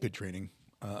 get good training.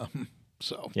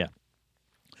 So Yeah.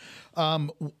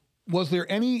 Was there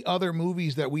any other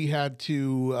movies that we had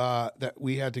to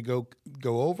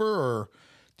go over, or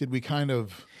did we kind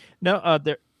of? No,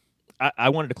 I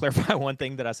wanted to clarify one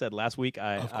thing that I said last week.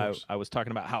 Of course. I was talking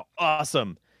about how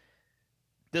awesome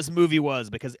this movie was,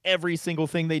 because every single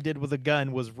thing they did with a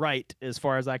gun was right as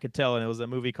far as I could tell, and it was a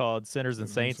movie called Sinners and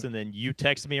Saints. And then you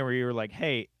texted me where you were like,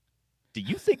 "Hey, do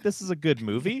you think this is a good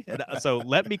movie?" And so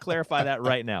let me clarify that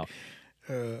right now.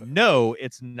 No,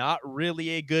 it's not really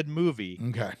a good movie.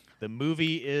 Okay. The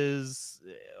movie is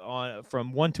on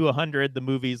from 1 to 100. The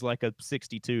movie's like a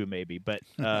 62 maybe, but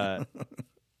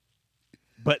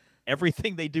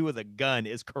everything they do with a gun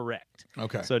is correct.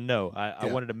 Okay. So no, I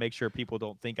wanted to make sure people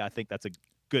don't think I think that's a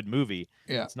good movie.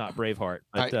 Yeah. It's not Braveheart,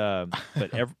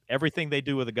 but everything they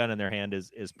do with a gun in their hand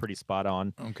is pretty spot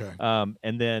on. Okay.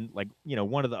 And then, like,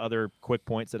 one of the other quick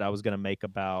points that I was going to make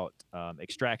about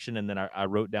Extraction, and then I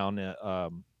wrote down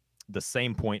the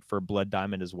same point for Blood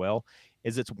Diamond as well,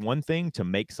 is it's one thing to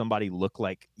make somebody look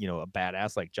like, a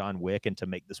badass like John Wick, and to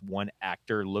make this one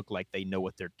actor look like they know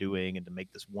what they're doing, and to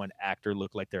make this one actor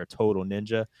look like they're a total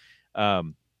ninja.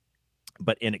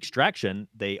 But in Extraction,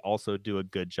 they also do a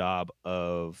good job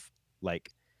of,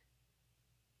 like,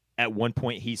 at one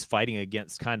point he's fighting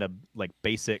against kind of like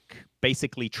basic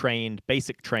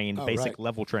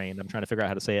level trained. I'm trying to figure out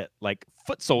how to say it, like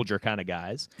foot soldier kind of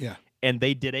guys. Yeah. And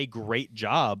they did a great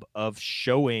job of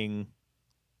showing,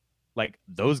 like,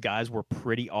 those guys were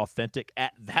pretty authentic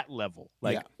at that level.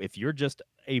 Like, if you're just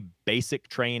a basic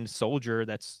trained soldier,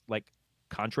 that's, like,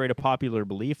 contrary to popular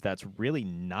belief, that's really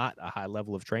not a high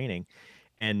level of training.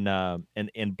 And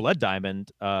in Blood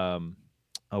Diamond,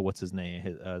 what's his name?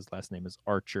 His last name is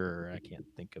Archer. I can't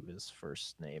think of his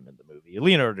first name in the movie.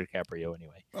 Leonardo DiCaprio,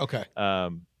 anyway. Okay.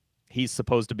 He's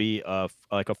supposed to be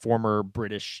like a former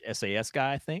British SAS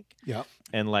guy, I think. Yeah.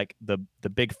 And, like, the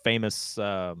big famous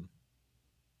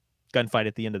gunfight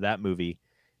at the end of that movie,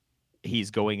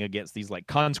 he's going against these, like,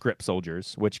 conscript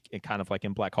soldiers, which kind of like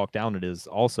in Black Hawk Down it is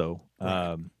also.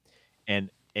 Right. And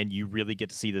you really get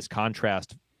to see this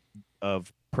contrast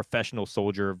of professional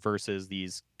soldier versus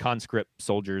these conscript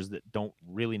soldiers that don't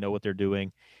really know what they're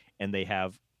doing, and they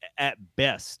have at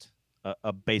best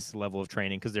a base level of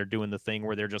training, because they're doing the thing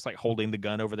where they're just, like, holding the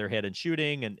gun over their head and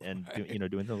shooting and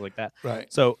right. Doing things like that.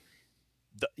 Right. So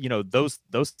those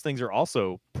things are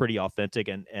also pretty authentic,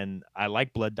 and I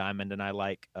like Blood Diamond, and I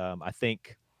like I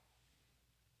think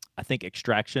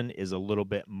Extraction is a little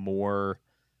bit more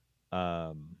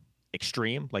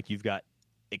extreme. Like, you've got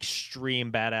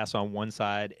extreme badass on one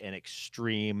side and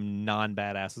extreme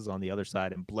non-badasses on the other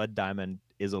side, and Blood Diamond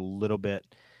is a little bit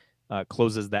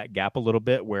closes that gap a little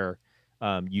bit, where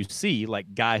you see,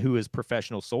 like, guy who is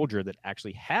professional soldier that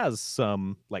actually has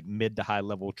some, like, mid to high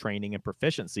level training and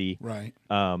proficiency, right?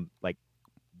 Like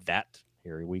that,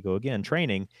 here we go again,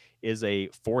 training is a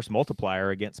force multiplier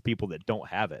against people that don't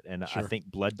have it. And sure. I think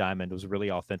Blood Diamond was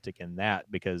really authentic in that,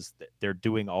 because they're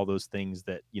doing all those things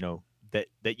that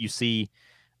that you see.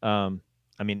 I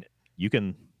mean, you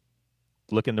can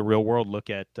look in the real world, look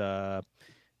at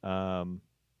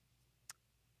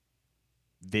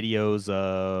videos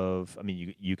of, I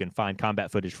mean, you can find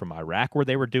combat footage from Iraq where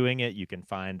they were doing it. You can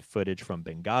find footage from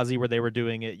Benghazi where they were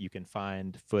doing it. You can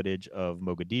find footage of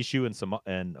Mogadishu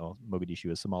and Mogadishu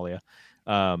is Somalia,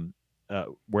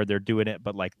 where they're doing it.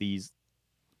 But, like, these,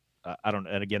 I don't,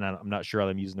 and again, I'm not sure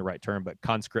I'm using the right term, but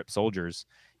conscript soldiers,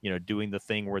 doing the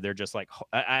thing where they're just like,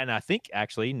 and I think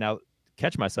actually now,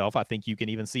 catch myself, I think you can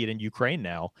even see it in Ukraine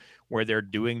now, where they're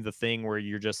doing the thing where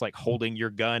you're just, like, holding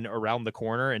your gun around the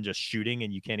corner and just shooting,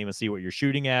 and you can't even see what you're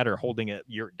shooting at, or holding it,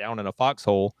 you're down in a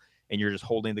foxhole and you're just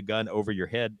holding the gun over your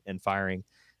head and firing.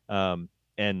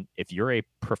 And if you're a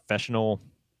professional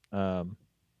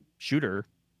shooter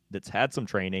that's had some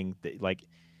training, like,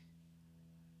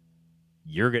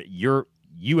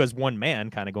 you as one man,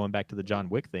 kind of going back to the John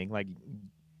Wick thing, like,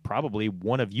 probably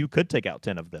one of you could take out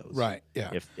 10 of those. Right.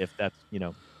 Yeah. If that's,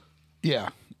 Yeah.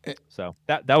 So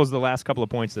that was the last couple of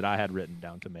points that I had written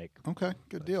down to make. Okay.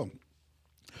 Good deal.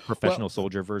 Professional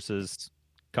soldier versus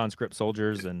conscript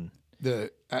soldiers, and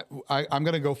I'm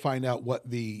going to go find out what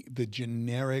the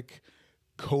generic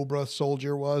Cobra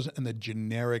soldier was and the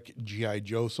generic GI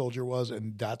Joe soldier was,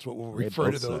 and that's what we'll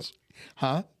refer to those. Suck.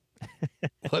 Huh?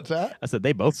 What's that? I said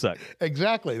they both suck.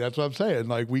 Exactly. That's what I'm saying.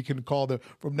 Like, we can call them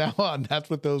from now on. That's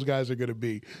what those guys are going to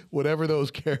be. Whatever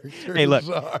those characters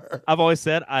are. I've always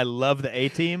said I love the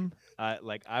A-Team.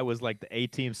 I was like the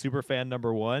A-Team super fan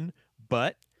 #1,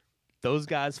 but those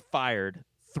guys fired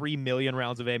 3 million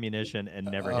rounds of ammunition and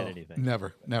never hit anything.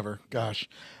 Never. Gosh.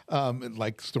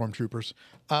 Like stormtroopers.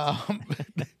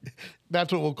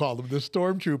 That's what we'll call them. The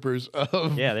stormtroopers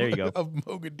of, there you go. Of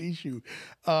Mogadishu.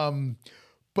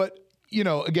 But,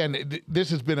 again, this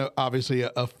has been obviously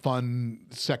a fun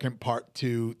second part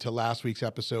to last week's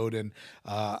episode. And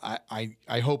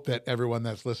I hope that everyone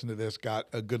that's listened to this got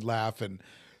a good laugh and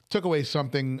took away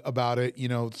something about it.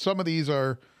 Some of these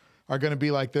are going to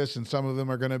be like this, and some of them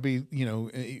are going to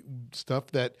be, stuff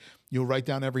that you'll write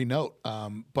down every note.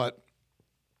 But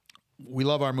we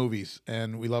love our movies,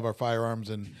 and we love our firearms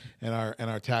and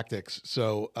our tactics.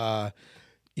 So,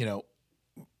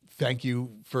 thank you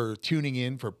for tuning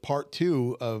in for part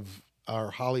 2 of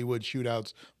our Hollywood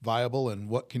Shootouts Viable and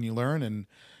What Can You Learn?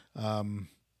 And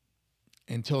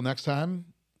until next time,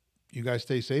 you guys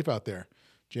stay safe out there.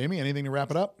 Jamie, anything to wrap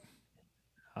it up?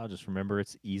 I'll just remember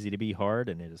it's easy to be hard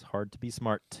and it is hard to be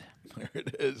smart. There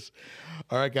it is.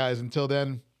 All right, guys. Until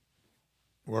then,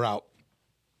 we're out.